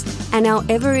 Q&As, and our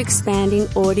ever-expanding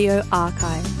audio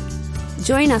archive.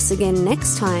 Join us again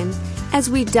next time as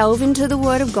we delve into the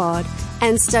Word of God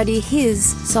and study His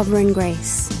sovereign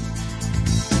grace.